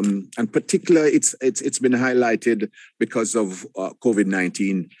 and particularly it's been highlighted because of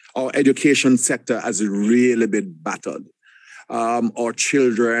COVID-19. Our education sector has really been battered. Our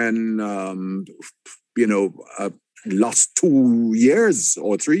children, lost 2 years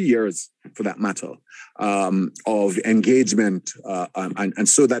or 3 years, for that matter, of engagement, and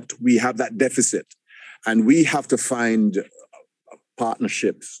so that we have that deficit, and we have to find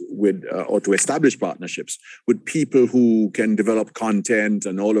partnerships with, or to establish partnerships with people who can develop content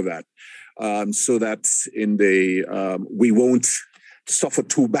and all of that, so that we won't suffer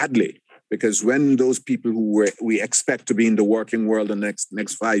too badly. Because when those people who we expect to be in the working world in the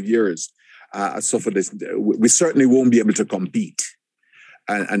next 5 years suffer this, we certainly won't be able to compete.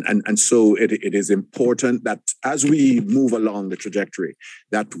 And so it is important that as we move along the trajectory,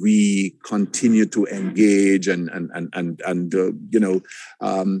 that we continue to engage and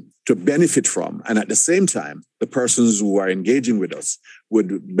to benefit from. And at the same time, the persons who are engaging with us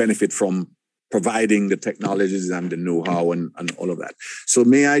would benefit from providing the technologies and the know-how and all of that. So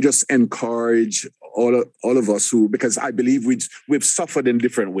may I just encourage all of us who, because I believe we've suffered in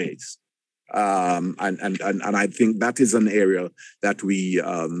different ways. And I think that is an area that we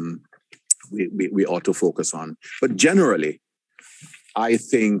ought to focus on. But generally, I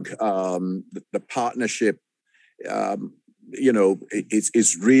think the partnership,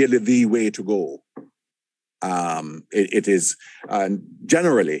 is really the way to go. It is, and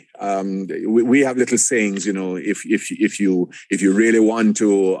generally, we have little sayings. If you really want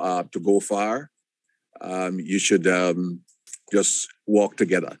to go far, you should just walk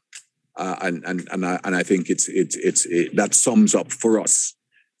together. And I think that sums up for us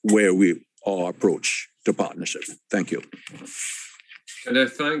where our approach to partnership. Thank you. And I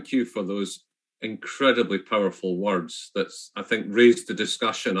thank you for those incredibly powerful words that I think raised the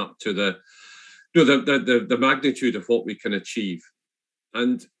discussion up to the magnitude of what we can achieve.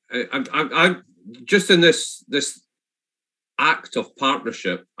 And I just in this act of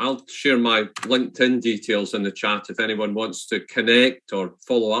partnership, I'll share my LinkedIn details in the chat if anyone wants to connect or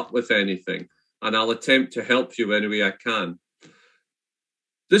follow up with anything, and I'll attempt to help you any way I can.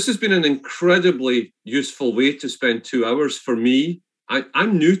 This has been an incredibly useful way to spend 2 hours for me.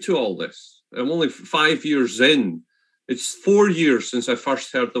 I'm new to all this. I'm only 5 years in. It's 4 years since I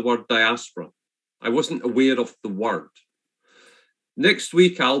first heard the word diaspora. I wasn't aware of the word. Next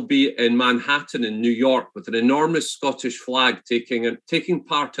week, I'll be in Manhattan in New York with an enormous Scottish flag taking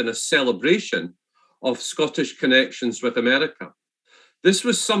part in a celebration of Scottish connections with America. This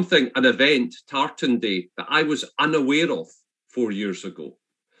was an event, Tartan Day, that I was unaware of 4 years ago.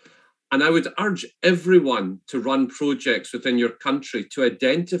 And I would urge everyone to run projects within your country to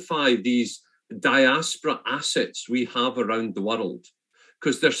identify these diaspora assets we have around the world,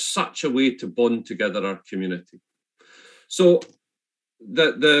 because there's such a way to bond together our community. So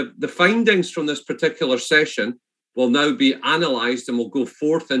the findings from this particular session will now be analysed and will go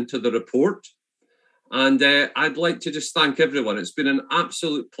forth into the report. And I'd like to just thank everyone. It's been an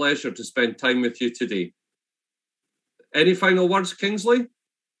absolute pleasure to spend time with you today. Any final words, Kingsley?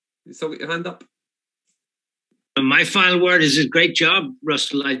 You still got your hand up? My final word is a great job,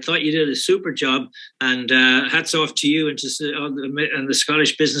 Russell. I thought you did a super job, and hats off to you and the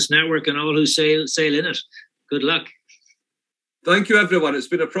Scottish Business Network and all who sail in it. Good luck. Thank you, everyone. It's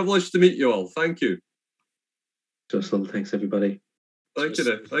been a privilege to meet you all. Thank you. Russell, thanks, everybody. Thank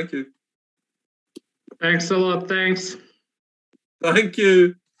you. Thank you. Thanks a lot. Thanks. Thank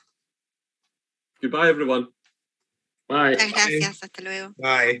you. Goodbye, everyone. Bye. Muchas gracias. Hasta luego.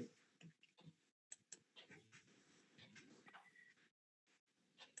 Bye.